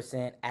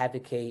 100%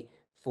 advocate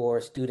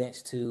for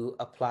students to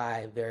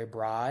apply very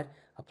broad,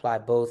 apply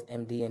both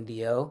MD and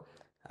DO.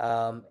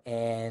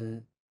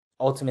 And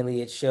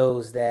ultimately it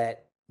shows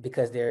that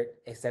because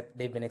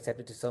they've been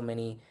accepted to so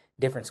many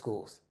different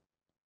schools.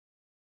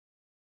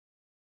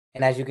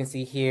 And as you can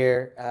see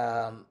here,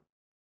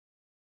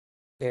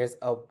 there's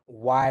a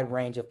wide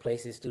range of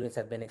places students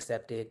have been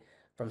accepted,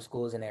 from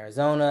schools in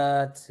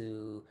Arizona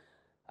to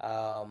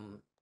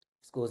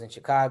schools in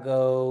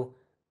Chicago,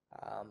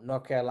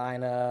 North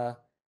Carolina,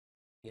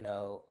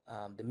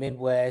 the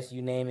Midwest,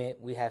 you name it.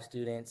 We have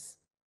students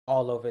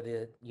all over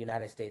the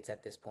United States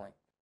at this point.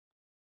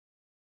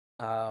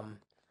 And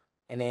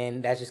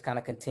then that just kind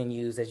of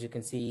continues. As you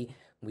can see,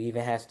 we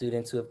even have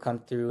students who have come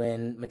through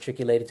and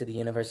matriculated to the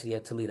University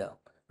of Toledo,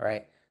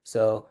 right?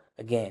 So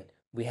again,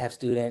 we have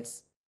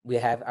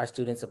our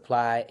students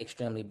apply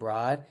extremely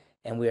broad,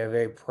 and we are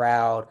very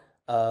proud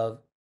of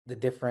the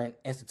different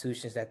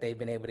institutions that they've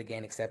been able to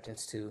gain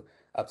acceptance to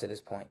up to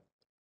this point.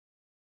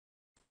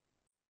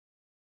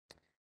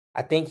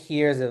 I think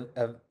here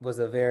was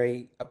a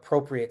very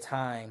appropriate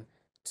time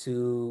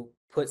to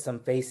put some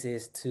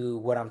faces to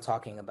what I'm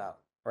talking about,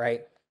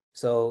 right?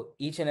 So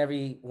each and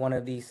every one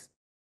of these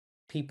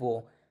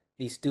people,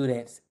 these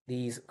students,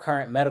 these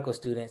current medical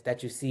students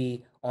that you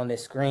see on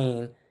this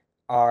screen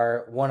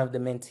are one of the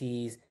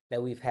mentees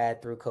that we've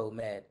had through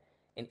CoMed.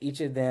 And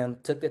each of them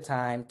took the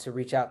time to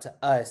reach out to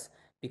us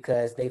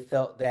because they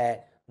felt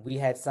that we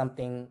had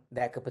something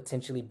that could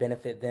potentially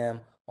benefit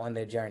them on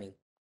their journey.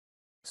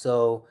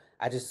 So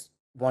I just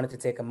wanted to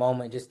take a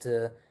moment just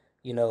to,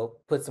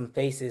 put some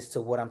faces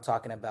to what I'm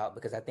talking about,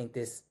 because I think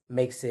this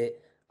makes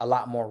it a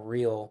lot more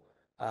real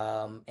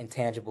and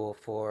tangible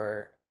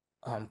for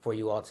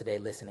you all today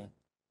listening.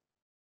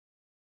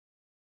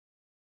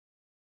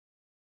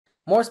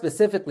 More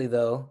specifically,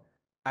 though,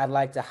 I'd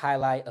like to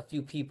highlight a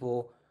few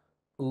people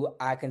who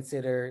I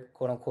consider,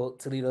 quote unquote,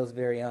 Toledo's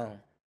very own.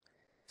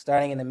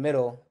 Starting in the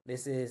middle,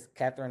 this is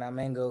Catherine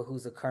Amengo,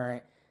 who's a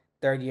current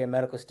third-year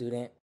medical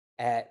student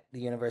at the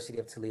University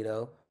of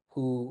Toledo,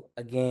 who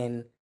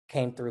again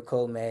came through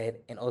CoMed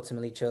and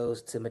ultimately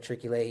chose to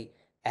matriculate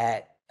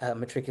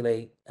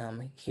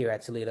here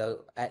at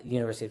Toledo, at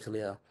University of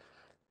Toledo.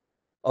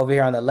 Over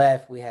here on the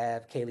left, we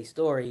have Kaylee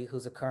Story,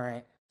 who's a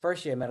current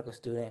first-year medical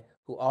student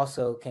who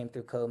also came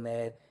through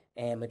CoMed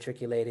and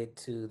matriculated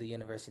to the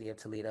University of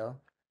Toledo.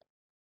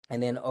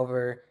 And then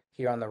over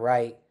here on the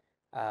right,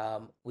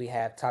 we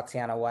have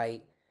Tatiana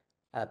White,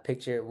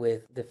 pictured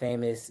with the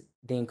famous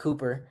Dean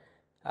Cooper,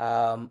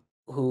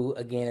 who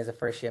again is a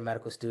first-year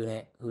medical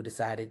student who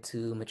decided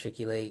to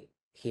matriculate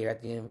here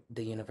at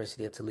the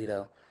University of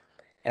Toledo.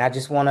 And I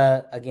just want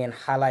to again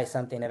highlight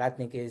something that I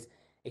think is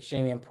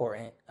extremely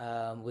important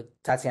with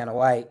Tatiana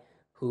White,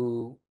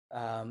 who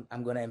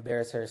I'm going to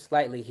embarrass her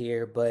slightly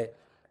here, but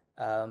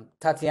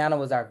Tatiana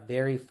was our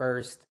very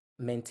first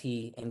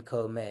mentee in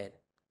CoMed.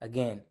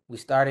 Again, we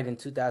started in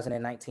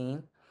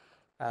 2019,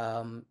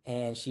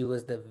 and she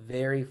was the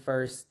very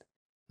first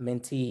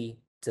mentee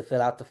to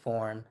fill out the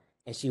form,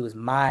 and she was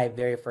my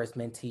very first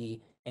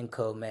mentee in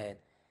CoMed.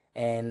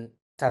 And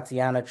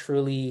Tatiana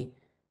truly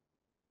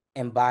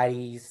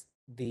embodies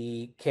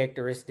the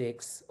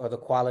characteristics or the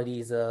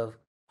qualities of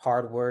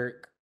hard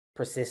work,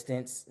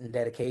 persistence, and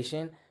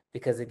dedication.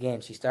 Because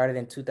again, she started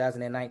in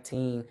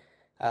 2019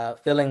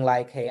 feeling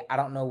like, hey, I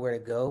don't know where to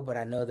go, but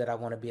I know that I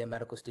want to be a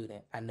medical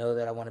student. I know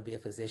that I want to be a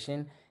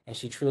physician. And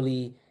she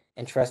truly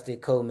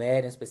entrusted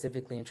co-med and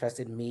specifically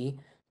entrusted me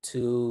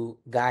to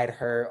guide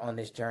her on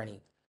this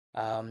journey.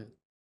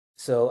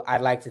 So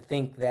I'd like to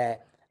think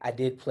that I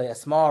did play a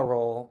small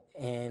role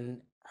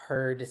in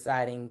her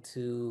deciding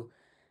to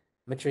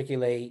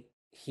matriculate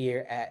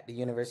here at the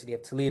University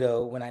of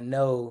Toledo when I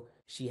know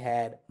she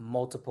had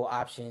multiple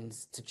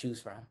options to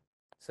choose from.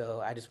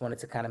 So I just wanted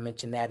to kind of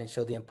mention that and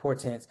show the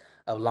importance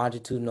of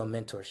longitudinal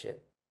mentorship.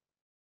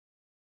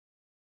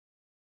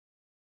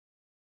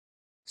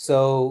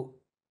 So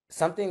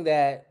something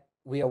that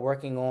we are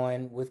working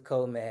on with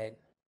CoMed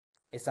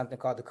is something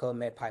called the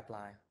CoMed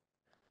pipeline.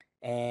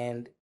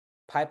 And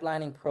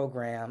pipeline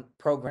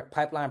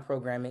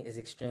programming is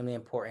extremely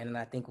important, and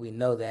I think we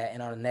know that.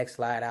 And on the next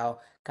slide,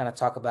 I'll kind of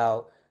talk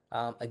about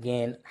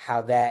again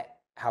how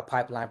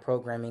pipeline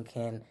programming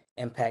can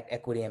impact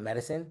equity in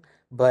medicine.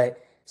 But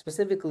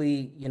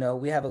specifically,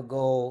 we have a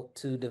goal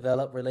to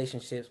develop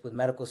relationships with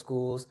medical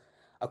schools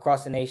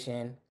across the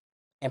nation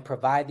and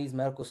provide these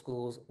medical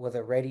schools with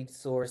a ready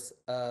source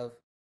of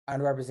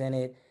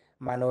underrepresented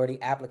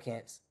minority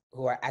applicants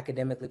who are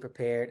academically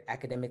prepared,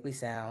 academically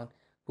sound,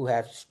 who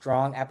have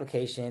strong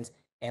applications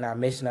and are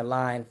mission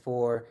aligned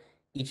for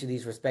each of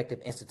these respective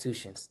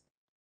institutions.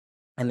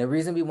 And the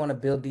reason we want to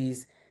build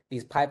these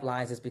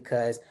pipelines is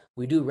because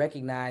we do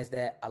recognize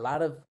that a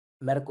lot of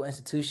medical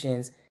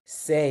institutions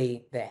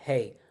say that,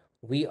 hey,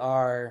 we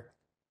are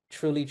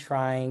truly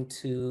trying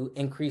to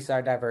increase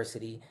our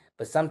diversity,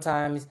 but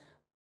sometimes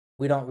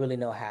we don't really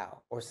know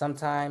how, or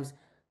sometimes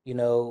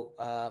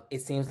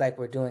it seems like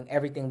we're doing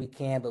everything we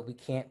can, but we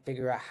can't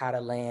figure out how to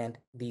land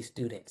these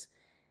students.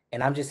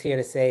 And I'm just here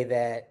to say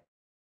that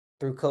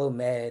through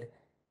CoMed,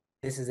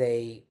 this is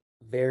a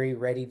very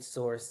ready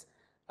source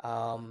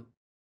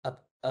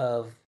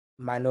of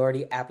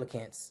minority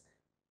applicants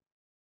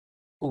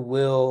who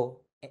will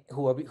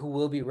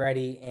be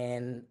ready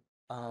and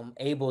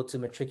able to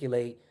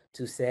matriculate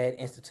to said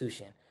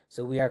institution.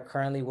 So we are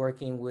currently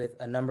working with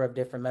a number of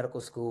different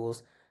medical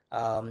schools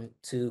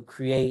to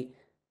create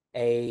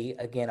a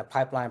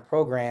pipeline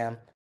program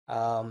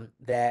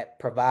that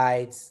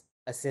provides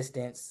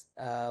assistance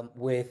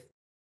with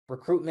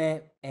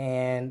recruitment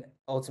and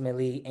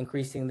ultimately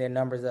increasing their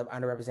numbers of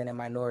underrepresented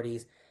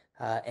minorities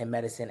in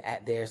medicine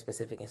at their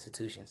specific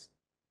institutions.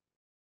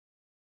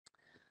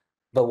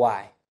 But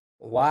why?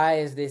 Why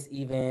is this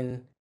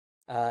even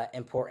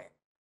important?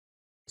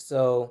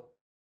 So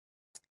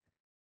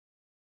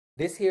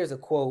this here is a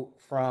quote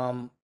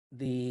from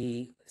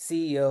the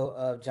CEO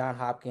of Johns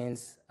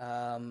Hopkins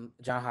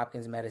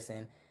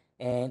Medicine,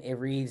 and it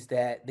reads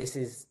that this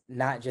is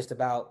not just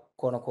about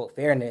quote unquote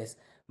fairness,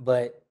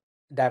 but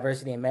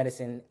diversity in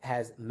medicine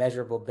has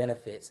measurable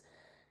benefits.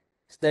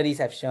 Studies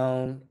have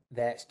shown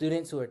that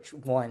students who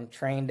are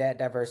trained at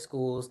diverse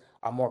schools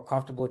are more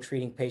comfortable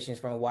treating patients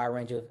from a wide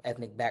range of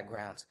ethnic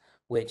backgrounds,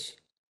 which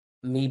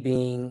me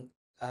being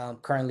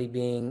currently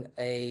being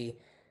a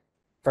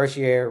first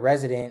year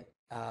resident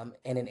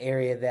in an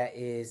area that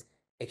is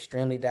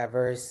extremely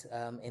diverse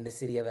in the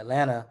city of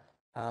Atlanta,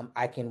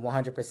 I can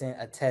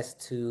 100% attest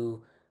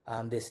to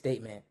this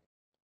statement.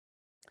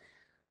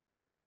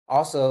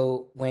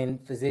 Also, when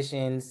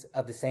physicians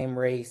of the same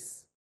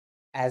race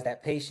as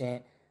that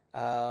patient,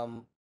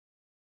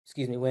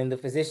 when the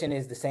physician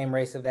is the same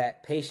race of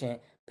that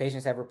patient,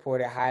 patients have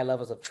reported high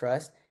levels of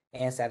trust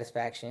and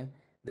satisfaction.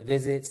 The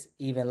visits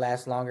even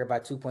last longer by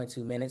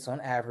 2.2 minutes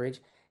on average.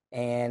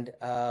 And,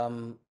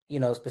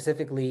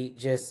 specifically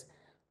just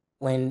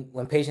when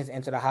patients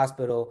enter the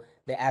hospital,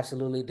 they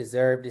absolutely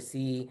deserve to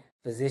see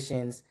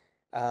physicians,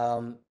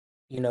 who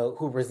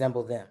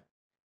resemble them.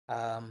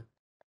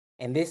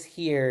 And this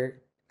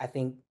here, I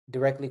think,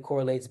 directly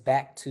correlates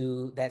back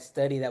to that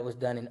study that was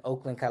done in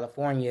Oakland,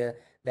 California,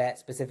 that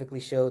specifically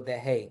showed that,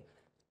 hey,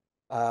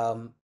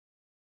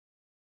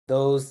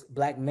 those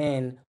Black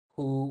men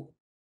who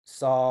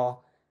saw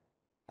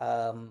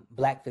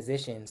Black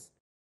physicians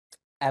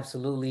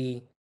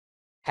absolutely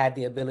had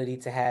the ability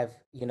to have,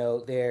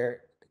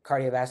 their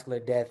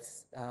cardiovascular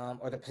deaths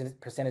or the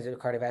percentage of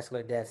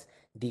cardiovascular deaths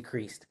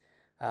decreased.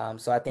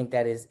 So I think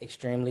that is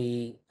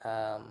extremely,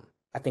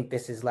 I think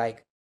this is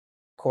like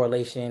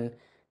correlation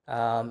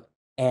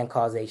and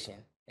causation,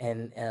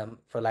 and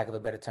for lack of a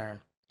better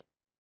term.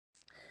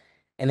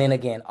 And then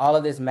again, all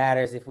of this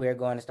matters if we're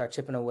going to start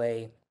chipping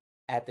away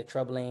at the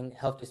troubling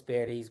health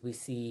disparities we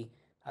see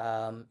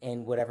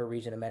in whatever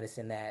region of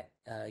medicine that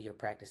you're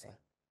practicing.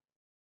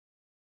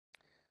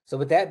 So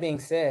with that being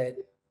said,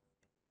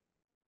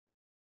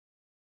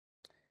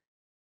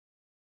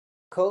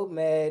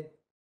 CoMed,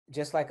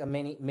 just like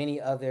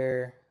many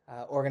other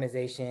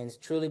organizations,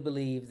 truly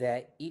believe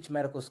that each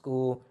medical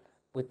school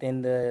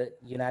within the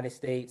United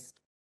States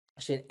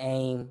should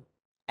aim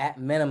at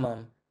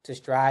minimum to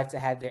strive to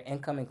have their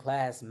incoming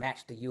class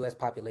match the U.S.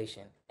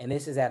 population. And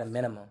this is at a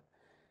minimum.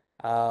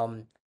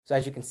 So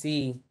as you can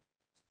see,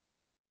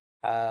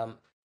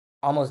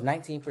 almost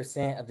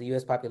 19% of the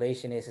U.S.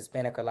 population is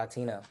Hispanic or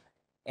Latino.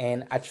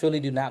 And I truly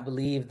do not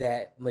believe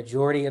that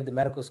majority of the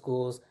medical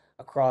schools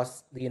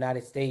across the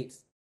United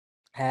States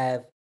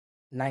have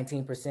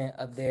 19%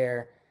 of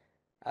their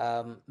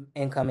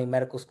incoming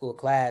medical school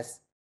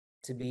class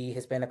to be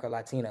Hispanic or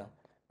Latino,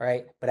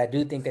 right? But I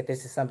do think that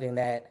this is something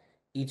that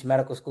each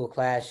medical school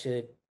class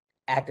should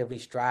actively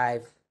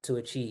strive to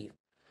achieve.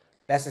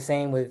 That's the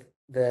same with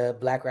the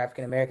Black or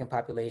African American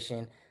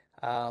population.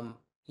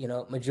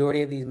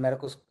 Majority of these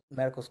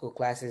medical school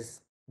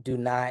classes do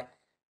not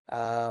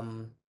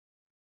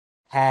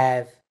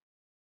have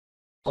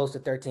close to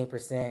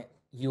 13%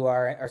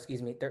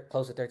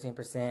 close to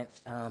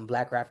 13%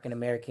 Black or African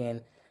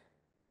American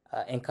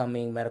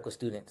incoming medical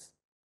students.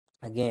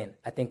 Again,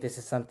 I think this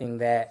is something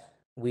that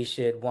we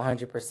should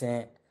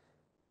 100%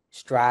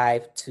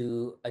 strive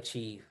to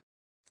achieve.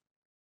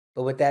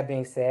 But with that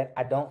being said,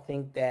 I don't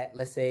think that,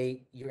 let's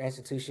say your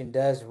institution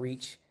does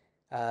reach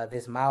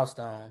this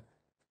milestone,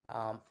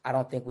 I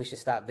don't think we should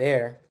stop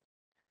there.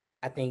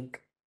 I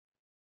think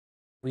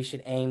we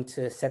should aim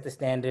to set the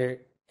standard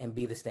and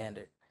be the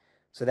standard.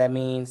 So that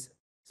means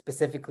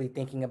specifically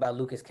thinking about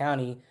Lucas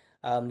County,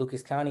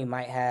 Lucas County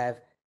might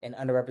have an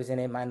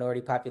underrepresented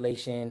minority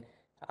population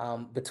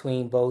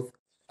between both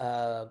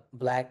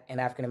Black and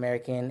African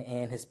American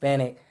and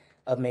Hispanic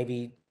of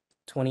maybe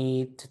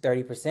 20 to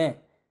 30%.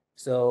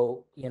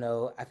 So,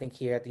 I think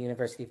here at the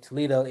University of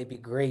Toledo, it'd be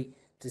great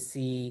to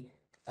see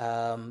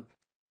the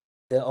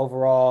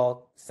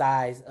overall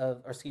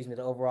the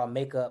overall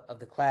makeup of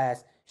the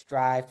class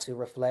strive to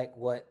reflect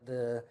what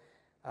the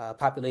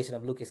population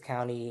of Lucas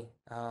County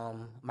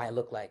might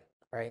look like,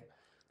 right?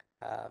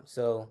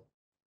 So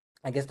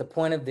I guess the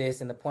point of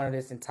this and the point of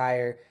this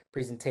entire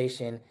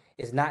presentation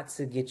is not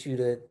to get you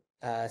to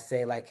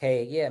say like,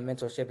 hey, yeah,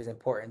 mentorship is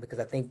important, because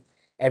I think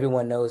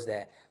everyone knows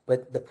that.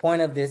 But the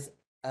point of this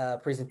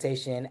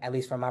presentation, at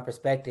least from my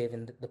perspective,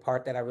 and the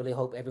part that I really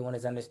hope everyone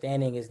is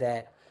understanding, is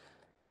that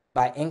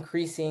by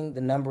increasing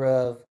the number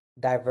of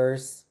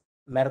diverse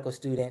medical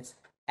students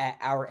at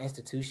our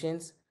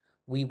institutions,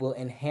 we will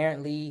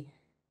inherently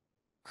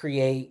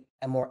create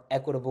a more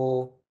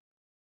equitable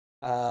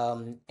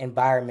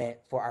environment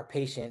for our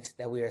patients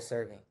that we are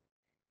serving.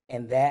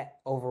 And that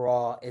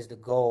overall is the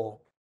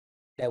goal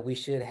that we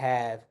should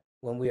have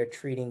when we are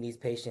treating these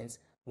patients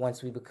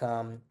once we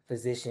become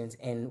physicians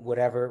in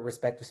whatever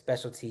respective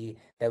specialty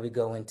that we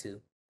go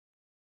into.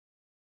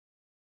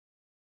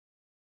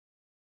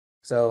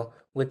 So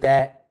with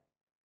that,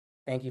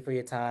 thank you for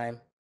your time.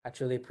 I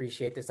truly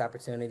appreciate this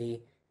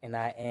opportunity, and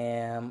I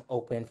am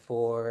open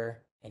for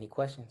any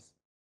questions.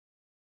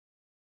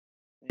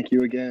 Thank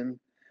you again,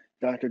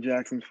 Dr.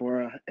 Jackson,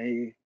 for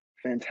a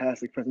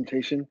fantastic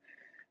presentation.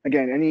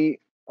 Again, any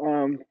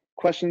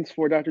questions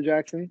for Dr.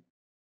 Jackson?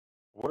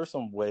 What are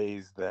some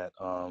ways that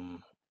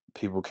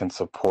people can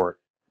support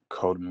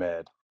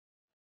CodeMed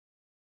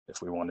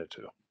if we wanted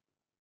to?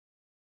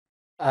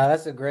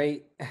 That's a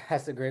great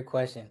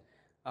question.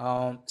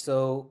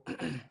 So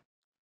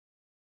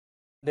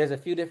there's a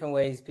few different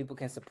ways people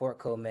can support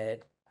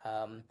CodeMed.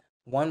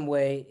 One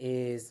way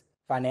is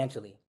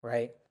financially,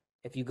 right?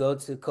 If you go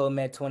to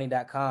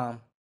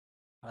codemed20.com,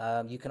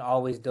 you can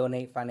always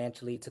donate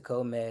financially to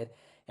CodeMed.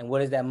 And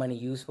what is that money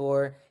used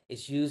for?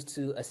 It's used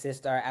to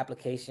assist our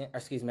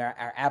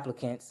our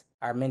applicants,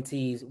 our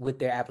mentees with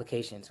their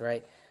applications,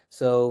 right?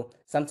 So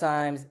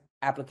sometimes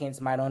applicants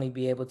might only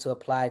be able to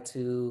apply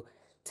to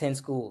 10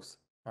 schools,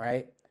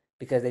 right?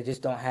 Because they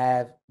just don't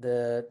have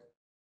the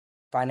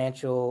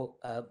financial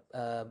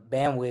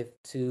bandwidth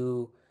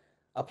to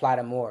apply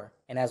to more.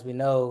 And as we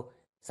know,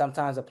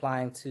 sometimes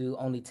applying to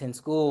only 10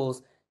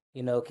 schools,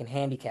 can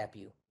handicap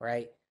you,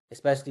 right?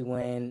 Especially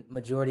when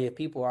majority of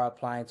people are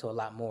applying to a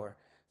lot more.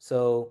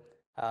 So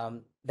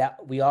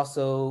that we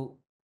also,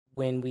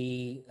 when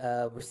we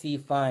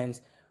receive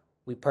funds,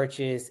 we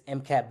purchase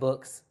MCAT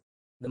books,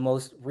 the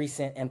most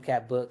recent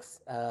MCAT books,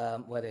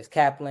 whether it's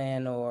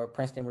Kaplan or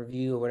Princeton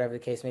Review or whatever the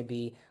case may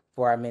be,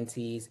 for our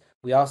mentees.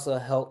 We also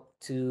help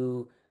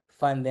to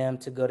fund them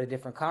to go to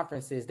different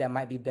conferences that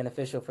might be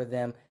beneficial for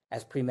them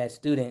as pre-med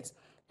students.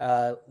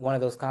 One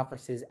of those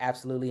conferences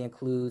absolutely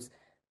includes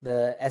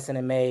the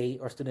SNMA,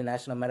 or Student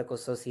National Medical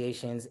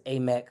Association's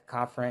AMEC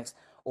conference,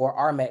 or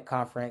RMEC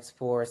conference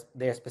for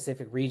their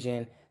specific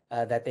region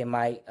that they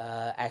might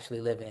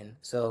actually live in.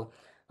 So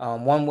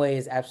one way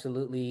is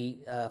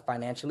absolutely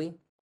financially.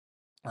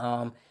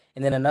 And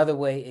then another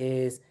way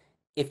is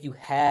if you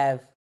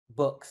have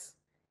books,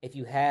 if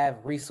you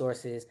have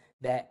resources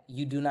that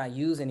you do not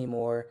use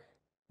anymore,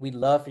 we'd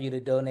love for you to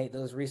donate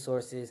those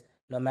resources,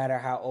 no matter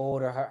how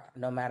old or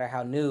no matter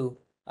how new,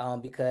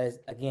 because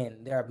again,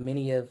 there are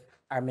many of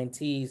our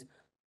mentees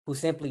who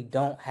simply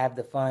don't have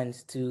the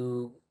funds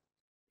to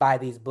buy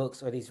these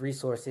books or these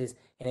resources,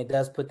 and it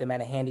does put them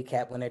at a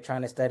handicap when they're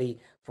trying to study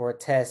for a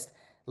test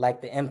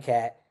like the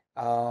MCAT.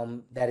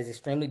 That is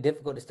extremely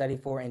difficult to study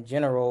for in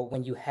general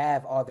when you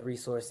have all the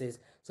resources.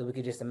 So we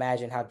could just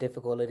imagine how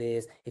difficult it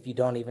is if you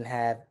don't even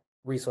have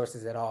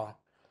resources at all.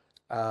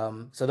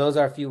 So those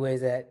are a few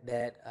ways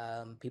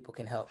that people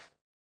can help.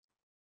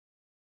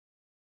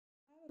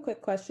 A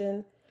quick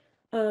question.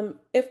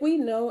 If we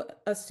know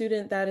a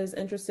student that is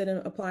interested in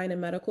applying to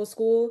medical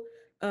school,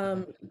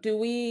 Do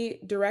we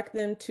direct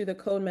them to the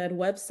CodeMed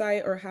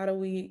website, or how do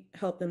we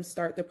help them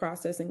start the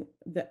process and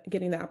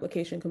getting the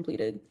application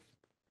completed?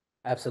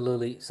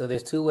 Absolutely. So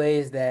there's two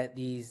ways that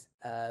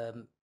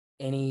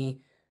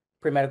any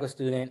pre-medical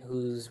student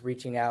who's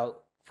reaching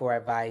out for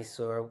advice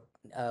or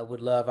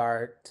would love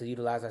to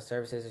utilize our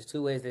services, there's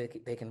two ways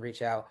that they can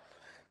reach out.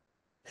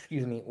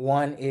 Excuse me.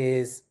 One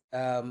is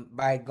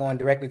by going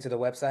directly to the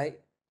website,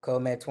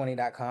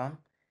 codemed20.com,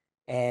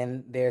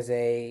 and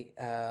they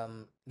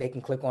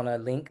can click on a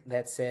link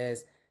that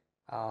says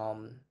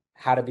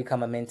how to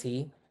become a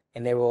mentee,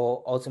 and they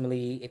will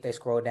ultimately, if they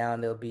scroll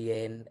down, there'll be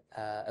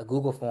a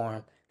Google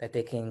form that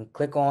they can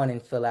click on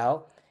and fill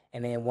out,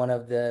 and then one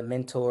of the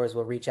mentors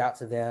will reach out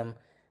to them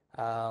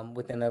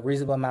within a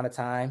reasonable amount of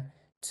time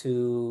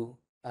to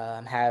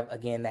have,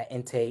 again, that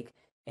intake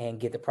and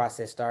get the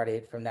process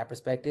started from that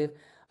perspective.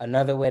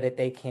 Another way that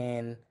they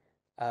can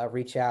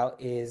reach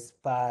out is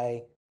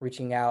by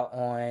reaching out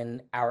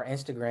on our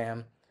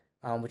Instagram,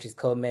 which is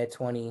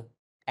CodeMed20,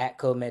 at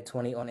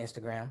CodeMed20 on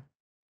Instagram.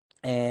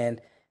 And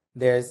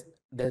there's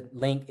the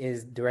link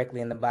is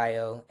directly in the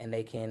bio, and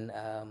they can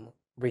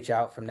reach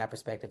out from that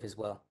perspective as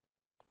well.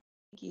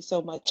 Thank you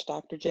so much,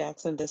 Dr.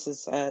 Jackson. This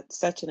is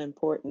such an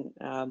important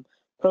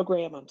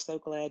program. I'm so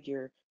glad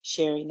you're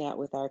sharing that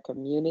with our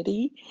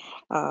community.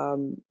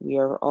 We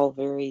are all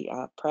very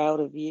proud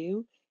of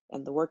you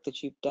and the work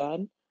that you've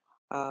done.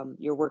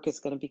 Your work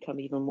is going to become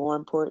even more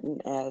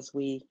important as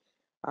we,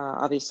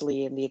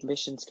 obviously, in the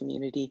admissions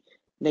community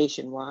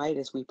nationwide,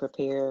 as we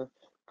prepare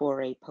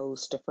for a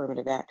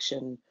post-affirmative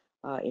action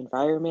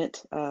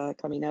environment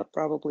coming up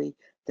probably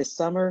this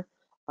summer.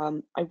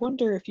 I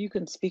wonder if you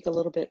can speak a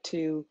little bit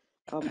to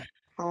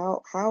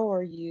how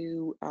are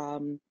you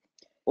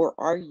or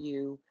are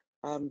you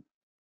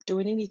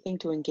doing anything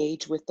to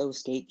engage with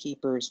those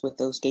gatekeepers,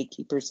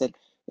 that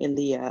in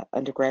the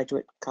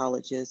undergraduate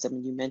colleges? I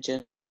mean, you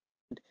mentioned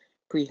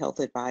pre-health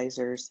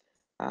advisors.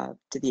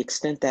 To the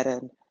extent that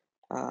a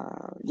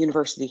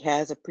university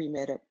has a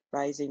pre-med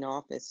advising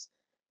office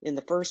in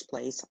the first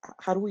place,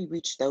 how do we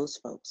reach those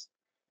folks?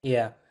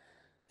 Yeah.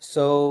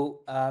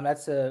 So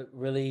that's a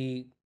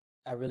really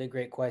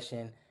great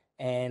question,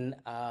 and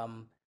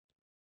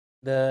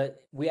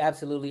we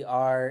absolutely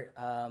are.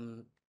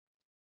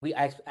 We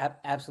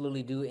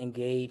absolutely do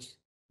engage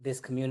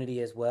this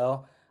community as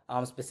well,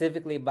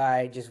 specifically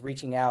by just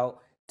reaching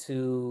out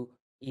to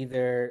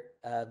either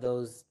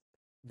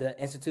the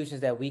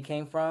institutions that we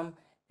came from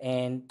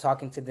and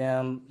talking to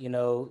them,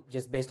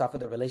 just based off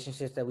of the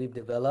relationships that we've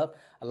developed.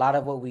 A lot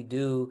of what we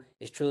do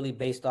is truly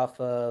based off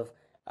of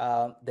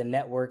the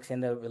networks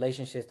and the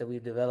relationships that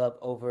we've developed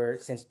over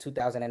since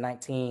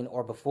 2019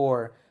 or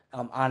before,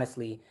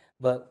 honestly.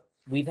 But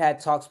we've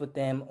had talks with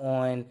them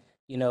on,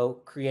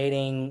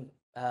 creating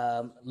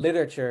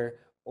literature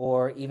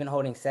or even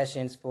holding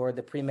sessions for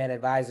the pre-med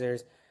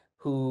advisors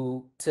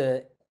to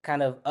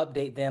kind of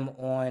update them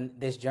on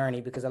this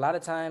journey, because a lot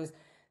of times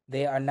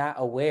they are not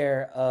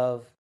aware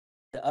of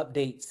the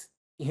updates,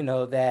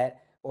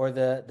 that, or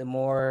the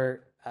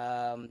more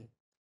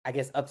I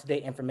guess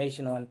up-to-date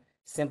information on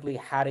simply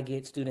how to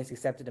get students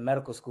accepted to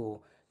medical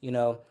school.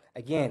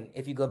 Again,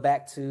 if you go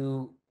back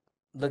to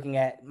looking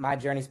at my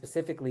journey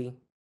specifically,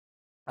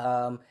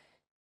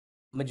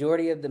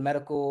 majority of the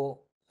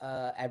medical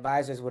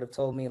advisors would have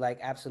told me, like,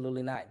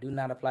 absolutely not. Do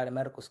not apply to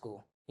medical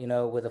school,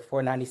 with a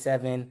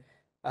 497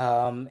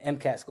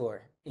 MCAT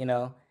score,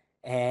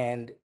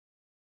 and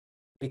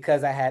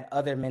because I had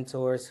other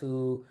mentors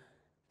who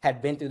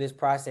had been through this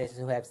process,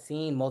 who have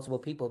seen multiple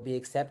people be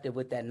accepted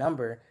with that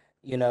number,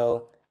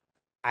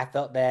 I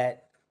felt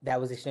that that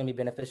was extremely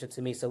beneficial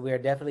to me. So we are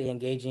definitely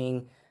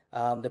engaging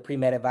the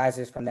pre-med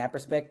advisors from that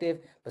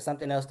perspective. But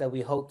something else that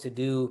we hope to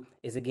do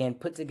is, again,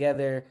 put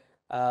together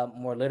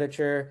more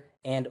literature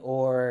and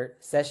or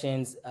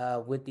sessions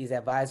with these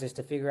advisors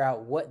to figure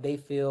out what they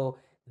feel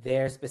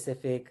their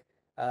specific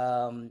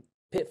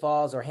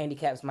pitfalls or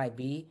handicaps might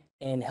be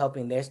in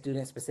helping their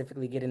students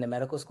specifically get into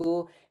medical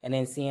school, and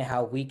then seeing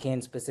how we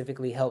can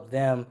specifically help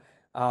them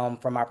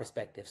from our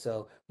perspective.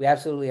 So we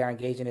absolutely are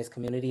engaged in this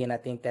community, and I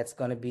think that's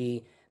going to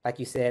be, like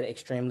you said,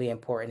 extremely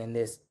important in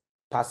this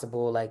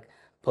possible, like,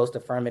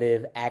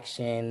 post-affirmative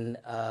action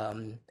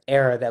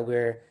era that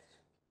we're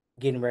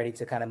getting ready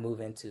to kind of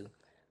move into.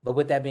 But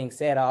with that being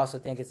said, I also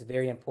think it's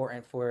very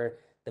important for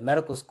the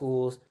medical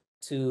schools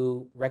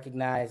to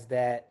recognize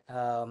that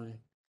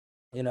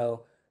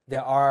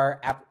there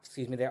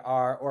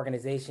are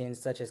organizations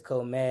such as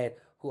CodeMed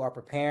who are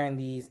preparing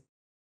these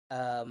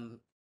um,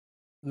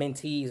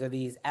 mentees or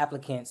these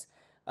applicants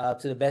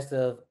to the best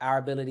of our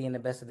ability and the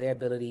best of their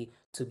ability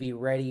to be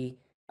ready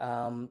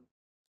to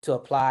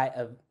apply,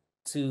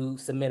 to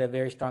submit a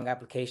very strong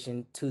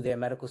application to their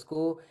medical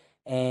school,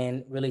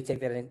 and really take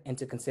that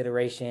into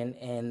consideration,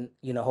 and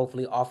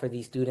hopefully offer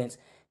these students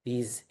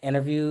these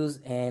interviews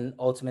and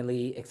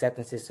ultimately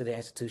acceptances to their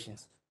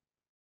institutions.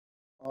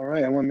 All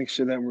right, I want to make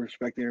sure that we're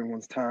respecting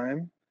everyone's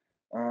time.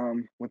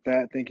 With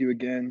that, thank you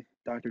again,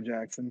 Dr.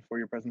 Jackson, for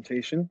your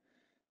presentation.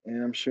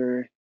 And I'm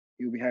sure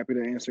you'll be happy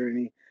to answer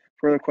any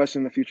further questions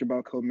in the future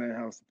about CodeMed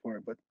Health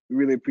support. But we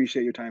really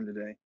appreciate your time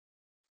today.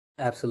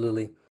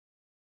 Absolutely.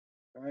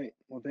 All right.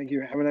 Well, thank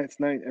you. Have a nice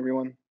night,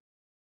 everyone.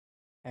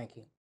 Thank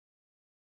you.